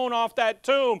stone off that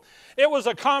tomb, it was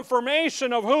a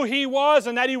confirmation of who He was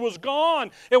and that He was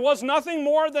gone. It was nothing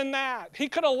more than that. He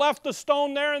could have left the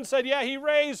stone there and said, yeah, He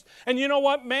raised. And you know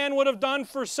what man would have done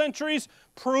for centuries?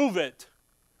 Prove it.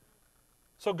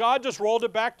 So God just rolled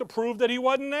it back to prove that He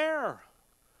wasn't there.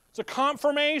 It's a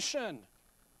confirmation.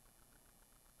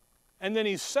 And then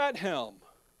He set Him.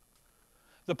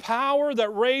 The power that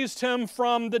raised Him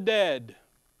from the dead.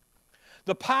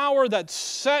 The power that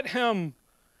set Him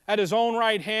at His own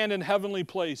right hand in heavenly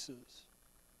places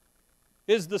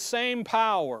is the same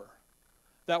power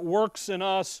that works in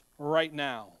us right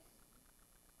now.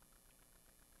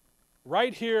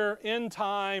 Right here in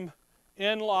time,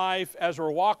 in life, as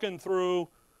we're walking through,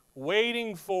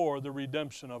 waiting for the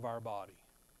redemption of our body.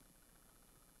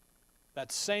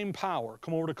 That same power.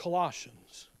 Come over to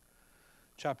Colossians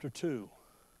chapter 2.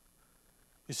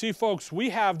 You see, folks,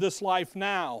 we have this life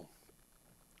now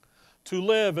to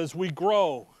live as we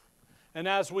grow and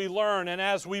as we learn and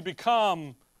as we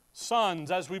become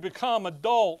sons, as we become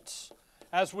adults,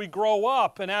 as we grow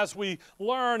up and as we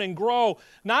learn and grow,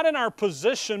 not in our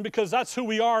position because that's who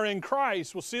we are in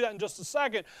Christ. We'll see that in just a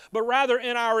second. But rather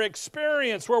in our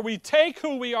experience where we take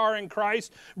who we are in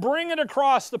Christ, bring it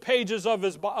across the pages of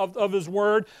His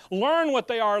Word, learn what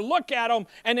they are, look at them,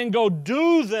 and then go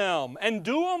do them. And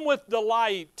do them with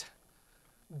delight.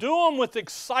 Do them with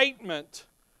excitement.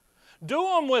 Do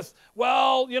them with,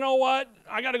 well, you know what?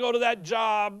 I got to go to that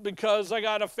job because I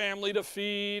got a family to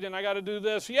feed and I got to do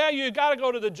this. Yeah, you got to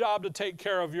go to the job to take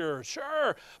care of yours.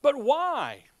 Sure, but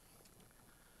why?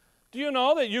 Do you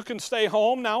know that you can stay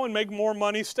home now and make more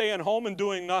money staying home and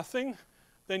doing nothing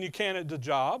than you can at the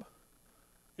job?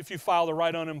 If you file the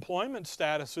right unemployment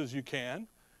statuses, you can,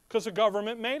 because the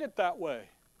government made it that way.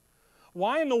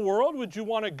 Why in the world would you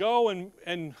want to go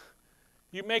and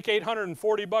you make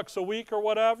 $840 a week or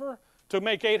whatever, to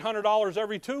make $800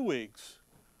 every 2 weeks?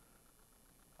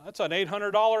 That's an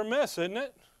 $800 miss, isn't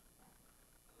it?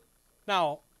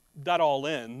 Now, that all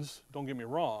ends, don't get me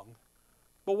wrong,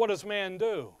 but what does man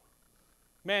do?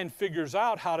 Man figures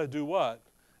out how to do what?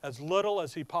 As little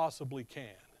as he possibly can.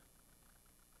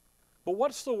 But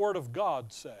what's the Word of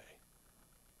God say?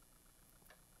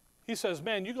 He says,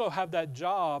 man, you go have that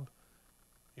job,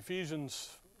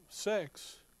 Ephesians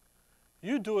 6,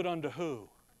 you do it unto who?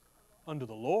 Unto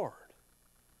the Lord.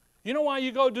 You know why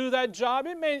you go do that job?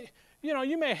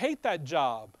 You may hate that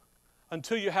job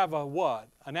until you have a what?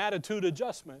 An attitude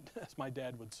adjustment, as my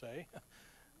dad would say.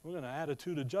 We're going to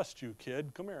attitude adjust you,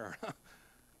 kid. Come here.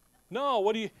 No,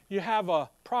 what do you have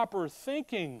a proper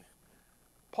thinking.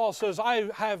 Paul says, I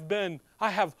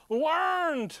have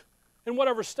learned in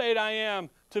whatever state I am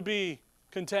to be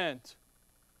content.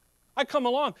 I come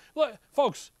along. Look,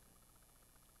 folks,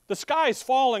 the sky's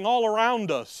falling all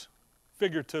around us,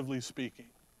 figuratively speaking.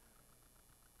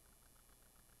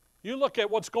 You look at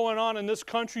what's going on in this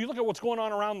country, you look at what's going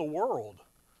on around the world.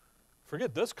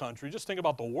 Forget this country. Just think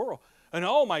about the world. And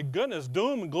oh my goodness,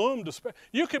 doom and gloom, despair.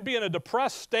 You could be in a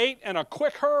depressed state in a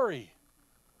quick hurry.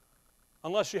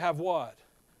 Unless you have what?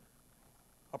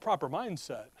 A proper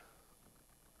mindset.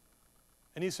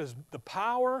 And he says, the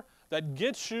power that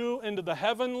gets you into the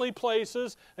heavenly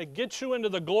places, that gets you into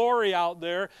the glory out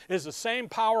there, is the same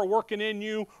power working in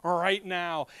you right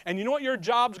now. And you know what your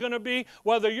job's going to be?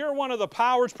 Whether you're one of the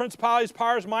powers, principalities,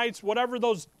 powers, mights, whatever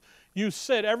those you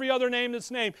sit, every other name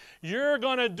that's named, you're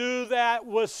going to do that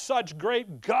with such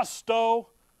great gusto.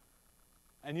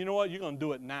 And you know what? You're going to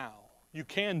do it now. You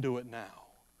can do it now.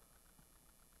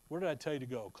 Where did I tell you to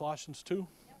go? Colossians 2?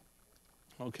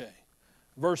 Okay.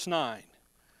 Verse 9.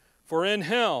 For in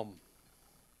him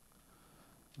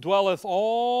dwelleth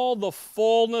all the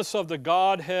fullness of the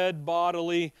Godhead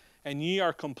bodily, and ye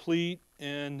are complete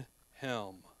in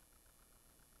him,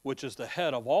 which is the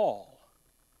head of all.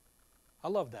 I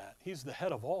love that. He's the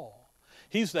head of all.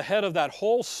 He's the head of that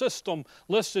whole system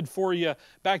listed for you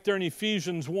back there in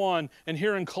Ephesians 1 and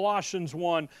here in Colossians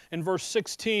 1 in verse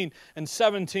 16 and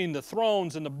 17, the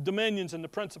thrones and the dominions and the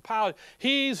principalities.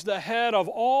 He's the head of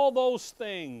all those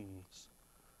things.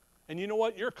 And you know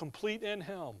what? You're complete in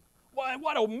him.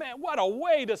 What a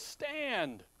way to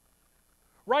stand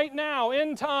right now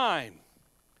in time.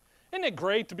 Isn't it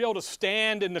great to be able to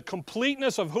stand in the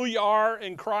completeness of who you are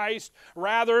in Christ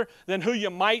rather than who you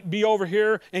might be over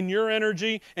here in your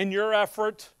energy and your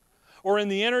effort, or in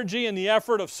the energy and the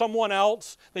effort of someone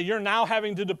else that you're now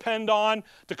having to depend on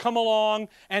to come along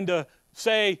and to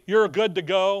say you're good to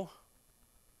go?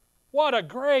 What a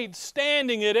great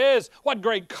standing it is. What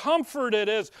great comfort it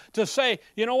is to say,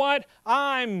 you know what?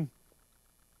 I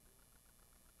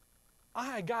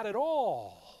got it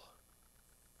all.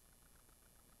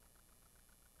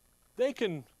 They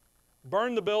can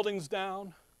burn the buildings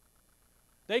down.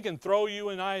 They can throw you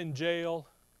and I in jail.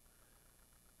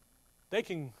 They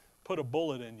can put a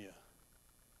bullet in you.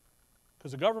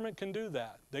 Because the government can do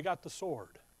that. They got the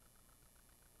sword.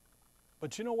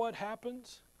 But you know what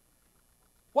happens?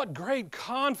 What great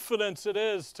confidence it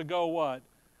is to go what?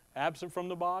 Absent from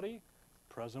the body,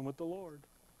 present with the Lord.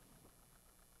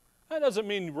 That doesn't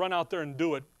mean run out there and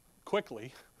do it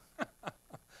quickly.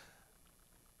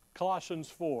 Colossians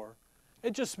 4.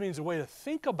 It just means a way to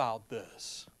think about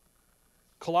this.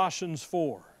 Colossians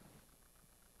 4.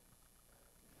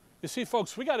 You see,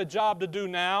 folks, we got a job to do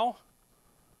now.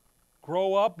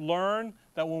 Grow up, learn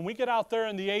that when we get out there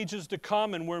in the ages to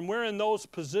come and when we're in those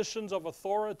positions of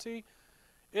authority,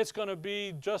 it's going to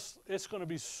be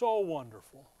so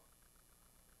wonderful.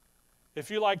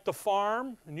 If you like the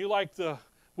farm and you like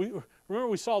remember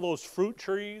we saw those fruit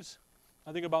trees?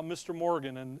 I think about Mr.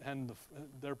 Morgan and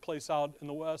their place out in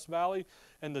the West Valley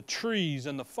and the trees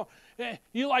and the farm.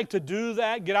 You like to do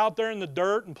that, get out there in the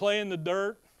dirt and play in the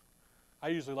dirt. I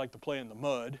usually like to play in the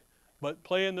mud, but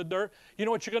play in the dirt. You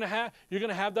know what you're going to have? You're going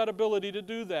to have that ability to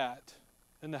do that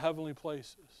in the heavenly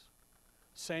places.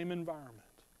 Same environment,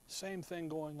 same thing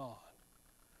going on.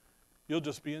 You'll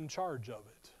just be in charge of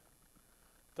it.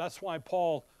 That's why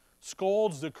Paul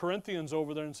scolds the Corinthians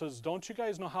over there and says, don't you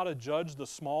guys know how to judge the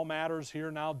small matters here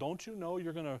now? Don't you know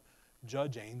you're going to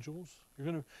judge angels?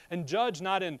 And judge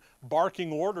not in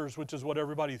barking orders, which is what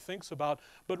everybody thinks about,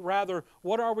 but rather,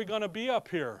 what are we going to be up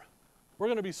here? We're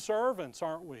going to be servants,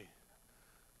 aren't we?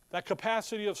 That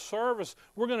capacity of service,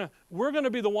 we're going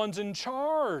to be the ones in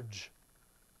charge.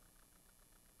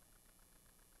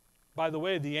 By the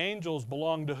way, the angels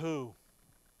belong to who?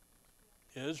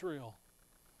 Israel.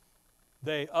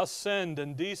 They ascend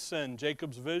and descend.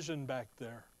 Jacob's vision back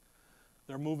there.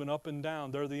 They're moving up and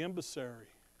down. They're the emissary.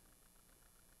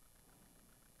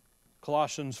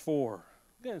 Colossians 4.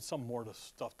 Again, some more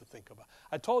stuff to think about.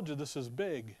 I told you this is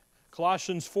big.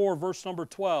 Colossians 4, verse number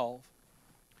 12.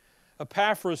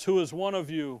 Epaphras, who is one of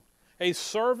you, a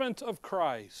servant of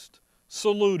Christ,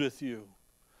 saluteth you,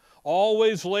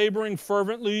 always laboring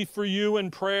fervently for you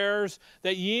in prayers,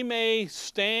 that ye may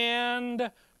stand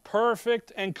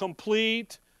perfect and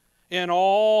complete in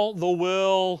all the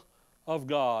will of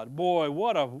God. Boy,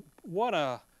 what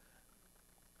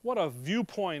a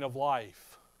viewpoint of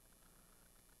life.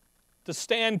 To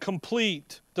stand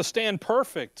complete, to stand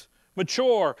perfect,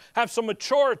 mature, have some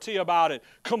maturity about it,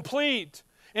 complete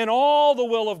in all the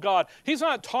will of God. He's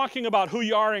not talking about who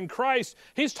you are in Christ.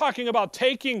 He's talking about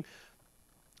taking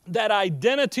that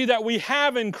identity that we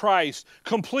have in Christ,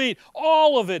 complete,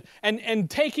 all of it, and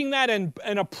taking that and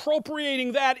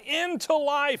appropriating that into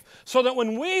life so that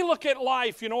when we look at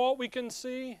life, you know what we can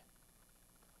see?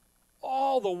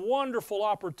 All the wonderful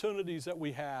opportunities that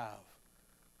we have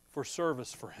for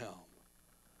service for Him.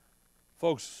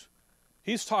 Folks,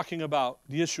 he's talking about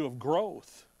the issue of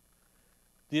growth.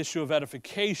 the issue of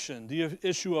edification, the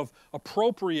issue of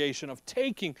appropriation, of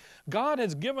taking. God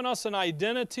has given us an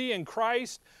identity in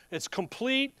Christ. It's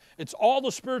complete. It's all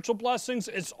the spiritual blessings.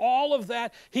 It's all of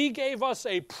that. He gave us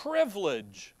a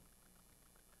privilege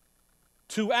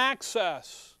to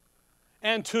access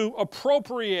and to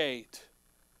appropriate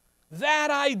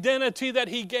that identity that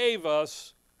He gave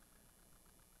us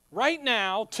right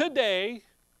now, today,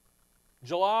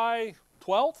 July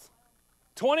 12th,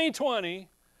 2020,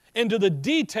 into the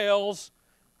details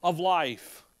of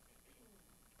life.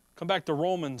 Come back to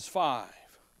Romans 5.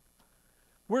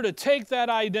 We're to take that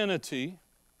identity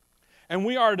and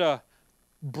we are to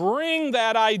bring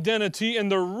that identity in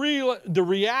the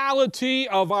reality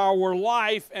of our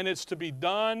life, and it's to be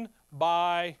done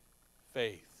by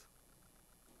faith.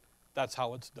 That's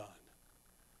how it's done.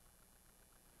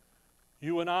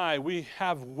 You and I, we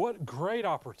have what great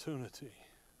opportunity.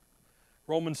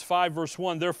 Romans 5 verse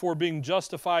 1, therefore being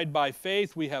justified by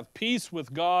faith, we have peace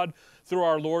with God through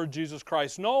our Lord Jesus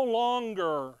Christ. No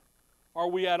longer are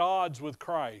we at odds with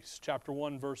Christ. Chapter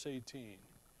 1 verse 18.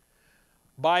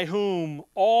 By whom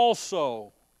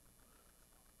also,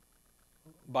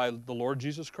 by the Lord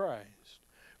Jesus Christ,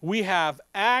 we have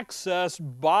access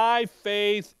by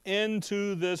faith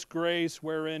into this grace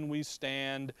wherein we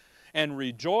stand and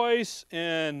rejoice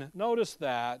in, notice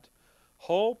that,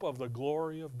 hope of the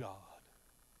glory of God.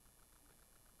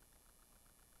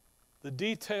 The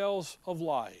details of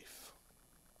life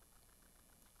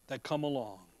that come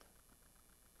along.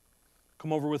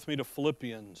 Come over with me to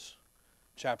Philippians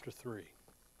chapter 3.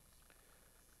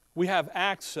 We have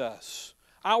access.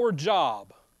 Our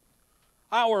job,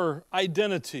 our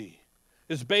identity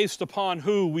is based upon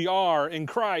who we are in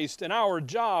Christ, and our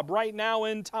job right now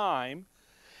in time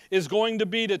is going to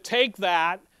be to take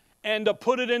that and to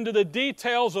put it into the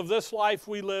details of this life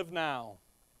we live now.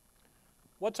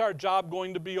 What's our job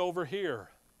going to be over here?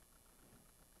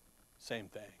 Same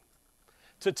thing.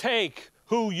 To take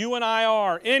who you and I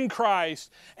are in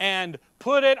Christ and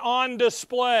put it on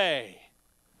display.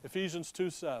 Ephesians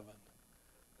 2:7.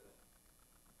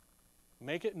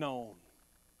 Make it known.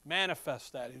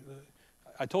 Manifest that.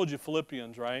 I told you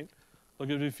Philippians, right?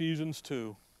 Look at Ephesians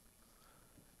 2.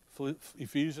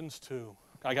 Ephesians 2.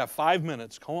 I got 5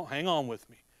 minutes. Come on, hang on with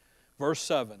me. Verse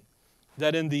 7.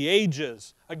 That in the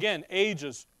ages, again,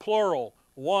 ages, plural,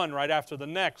 one right after the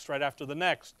next,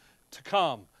 to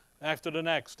come, after the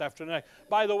next, after the next.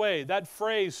 By the way, that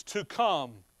phrase, to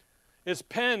come, is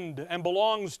penned and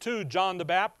belongs to John the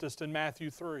Baptist in Matthew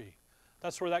 3.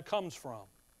 That's where that comes from.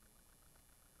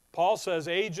 Paul says,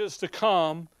 ages to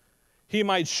come, He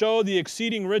might show the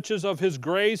exceeding riches of His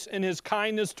grace and His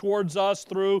kindness towards us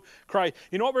through Christ.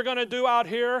 You know what we're going to do out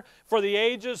here for the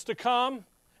ages to come?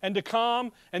 And to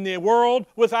come, and the world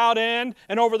without end,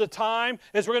 and over the time,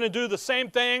 is we're going to do the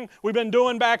same thing we've been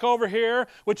doing back over here,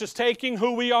 which is taking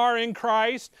who we are in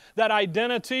Christ, that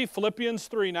identity, Philippians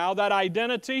 3 now, that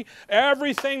identity,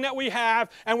 everything that we have,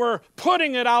 and we're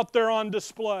putting it out there on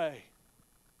display.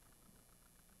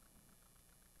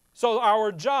 So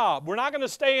our job, we're not going to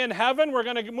stay in heaven. We're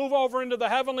going to move over into the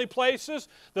heavenly places.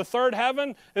 The third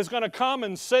heaven is going to come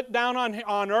and sit down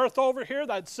on earth over here,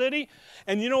 that city.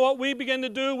 And you know what we begin to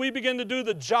do? We begin to do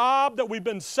the job that we've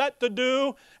been set to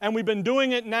do, and we've been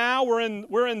doing it now. We're in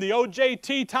the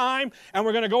OJT time, and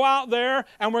we're going to go out there,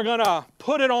 and we're going to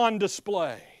put it on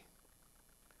display.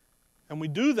 And we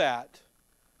do that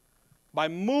by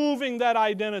moving that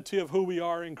identity of who we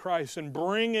are in Christ and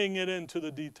bringing it into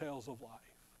the details of life.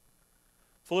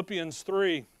 Philippians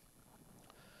 3,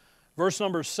 verse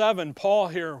number 7, Paul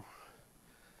here,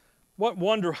 what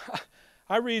wonder.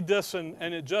 I read this and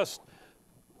it just,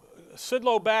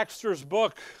 Sidlow Baxter's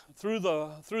book through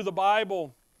the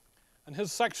Bible, and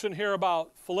his section here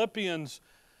about Philippians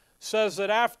says that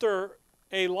after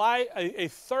a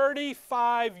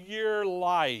 35-year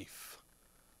life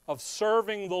of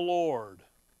serving the Lord,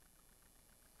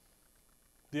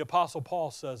 the Apostle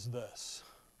Paul says this.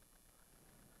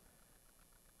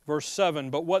 Verse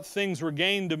 7, but what things were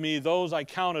gained to me, those I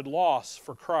counted loss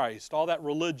for Christ. All that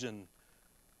religion.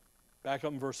 Back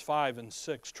up in verse 5 and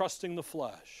 6. Trusting the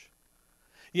flesh.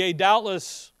 Yea,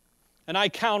 doubtless, and I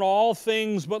count all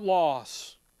things but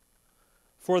loss,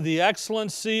 for the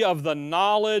excellency of the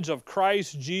knowledge of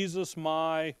Christ Jesus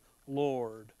my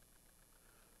Lord,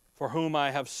 for whom I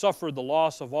have suffered the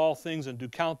loss of all things, and do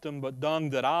count them but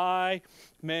dung, that I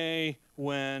may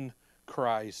win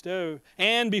Christ,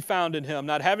 and be found in Him,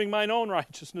 not having mine own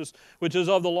righteousness, which is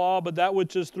of the law, but that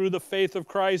which is through the faith of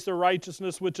Christ, the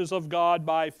righteousness which is of God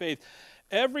by faith.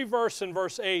 Every verse in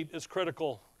verse 8 is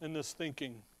critical in this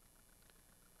thinking.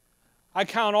 I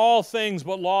count all things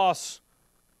but loss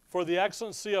for the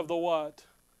excellency of the what?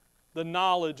 the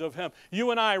knowledge of Him.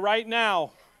 You and I, right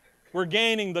now, we're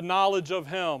gaining the knowledge of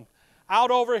Him.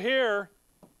 Out over here,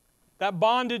 that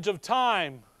bondage of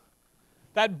time,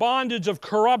 that bondage of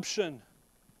corruption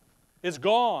is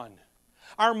gone.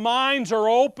 Our minds are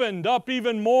opened up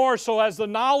even more, so as the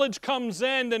knowledge comes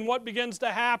in, then what begins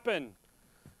to happen?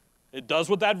 It does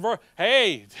with that verse.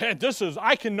 Hey,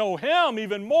 I can know Him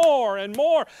even more and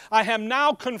more. I am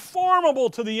now conformable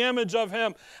to the image of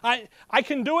Him. I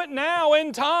can do it now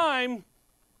in time,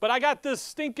 but I got this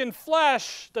stinking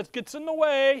flesh that gets in the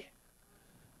way.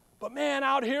 But man,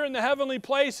 out here in the heavenly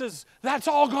places, that's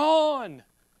all gone.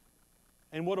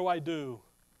 And what do?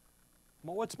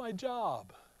 Well, what's my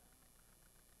job?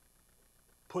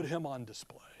 Put Him on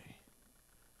display.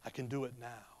 I can do it now.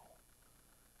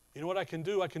 You know what I can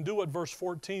do? I can do what verse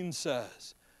 14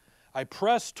 says. I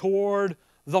press toward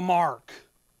the mark,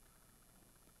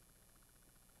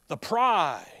 the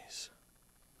prize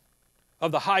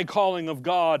of the high calling of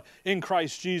God in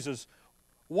Christ Jesus.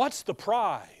 What's the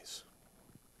prize?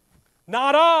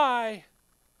 Not I,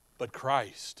 but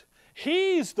Christ.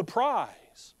 He's the prize.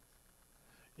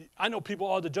 I know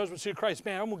people, the judgment seat of Christ,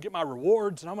 man, I'm going to get my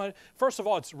rewards. And first of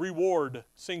all, it's reward,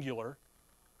 singular.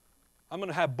 I'm going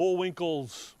to have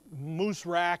Bullwinkle's moose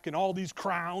rack and all these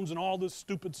crowns and all this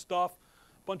stupid stuff.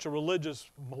 A bunch of religious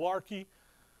malarkey.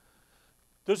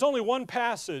 There's only one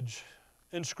passage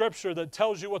in Scripture that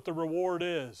tells you what the reward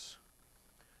is.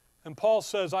 And Paul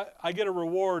says, I get a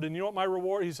reward, and you know what my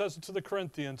reward? He says it to the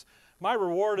Corinthians. My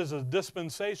reward is a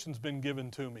dispensation's been given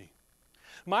to me.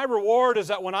 My reward is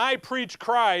that when I preach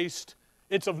Christ,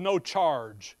 it's of no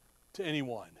charge to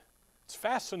anyone. It's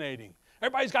fascinating.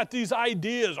 Everybody's got these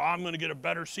ideas. Oh, I'm going to get a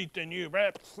better seat than you.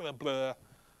 Blah, blah, blah.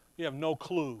 You have no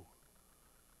clue.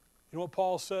 You know what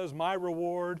Paul says? My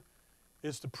reward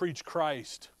is to preach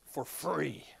Christ for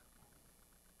free.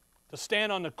 To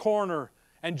stand on the corner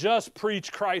and just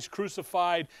preach Christ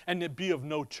crucified and it be of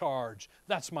no charge.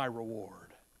 That's my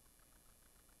reward.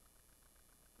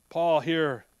 Paul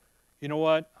here, you know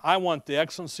what? I want the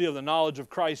excellency of the knowledge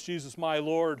of Christ Jesus my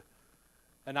Lord,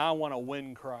 and I want to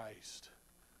win Christ.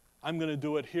 I'm going to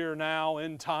do it here now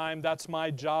in time. That's my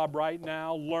job right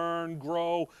now. Learn,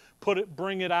 grow,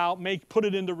 bring it out, put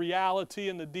it into reality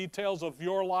in the details of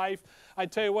your life. I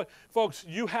tell you what, folks,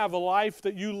 you have a life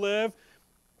that you live,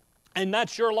 and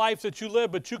that's your life that you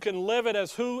live, but you can live it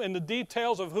as who in the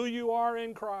details of who you are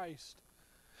in Christ.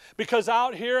 Because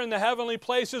out here in the heavenly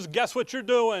places, guess what you're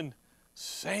doing?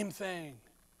 Same thing.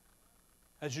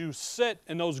 As you sit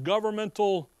in those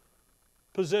governmental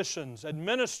positions,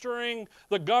 administering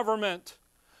the government,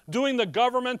 doing the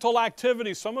governmental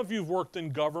activities. Some of you have worked in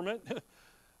government.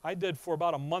 I did for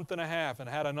about a month and a half and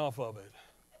had enough of it.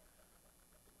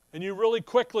 And you really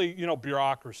quickly,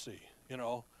 bureaucracy,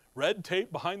 red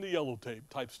tape behind the yellow tape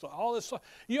type stuff, all this stuff.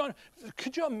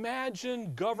 Could you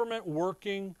imagine government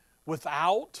working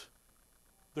without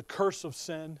the curse of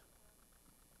sin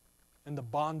and the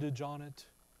bondage on it?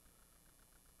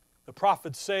 The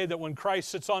prophets say that when Christ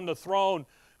sits on the throne,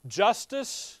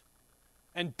 justice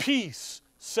and peace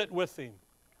sit with Him.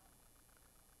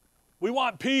 We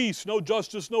want peace, no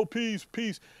justice, no peace,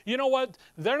 peace. You know what?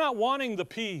 They're not wanting the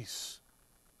peace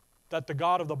that the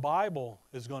God of the Bible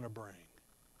is going to bring.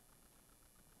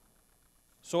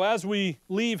 So as we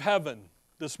leave heaven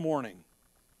this morning,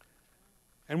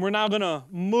 and we're now going to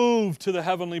move to the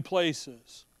heavenly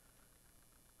places,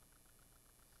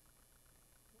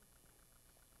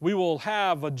 we will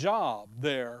have a job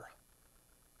there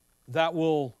that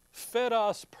will fit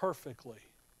us perfectly.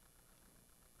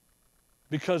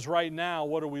 Because right now,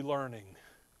 what are we learning?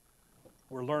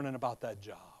 We're learning about that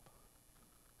job.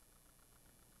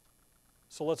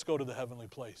 So let's go to the heavenly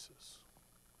places.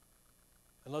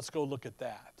 And let's go look at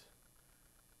that.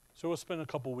 So we'll spend a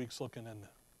couple weeks looking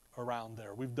around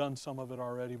there. We've done some of it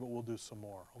already, but we'll do some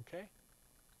more, okay?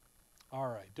 All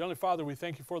right. Dear Heavenly Father, we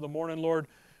thank You for the morning, Lord.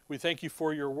 We thank You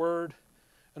for Your word.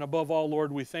 And above all,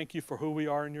 Lord, we thank You for who we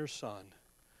are in Your Son.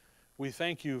 We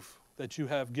thank You that You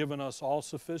have given us all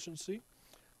sufficiency,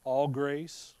 all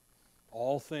grace,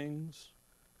 all things,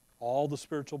 all the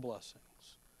spiritual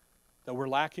blessings, that we're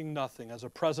lacking nothing as a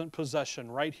present possession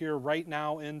right here, right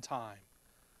now in time,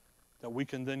 that we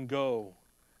can then go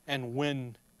and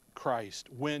win Christ,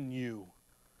 win You,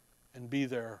 and be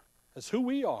there as who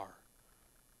we are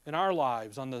in our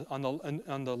lives, on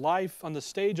the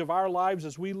stage of our lives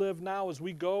as we live now, as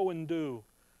we go and do.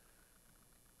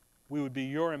 We would be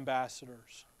Your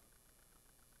ambassadors.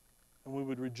 And we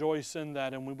would rejoice in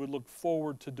that, and we would look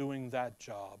forward to doing that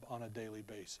job on a daily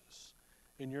basis.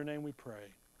 In Your name we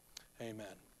pray. Amen.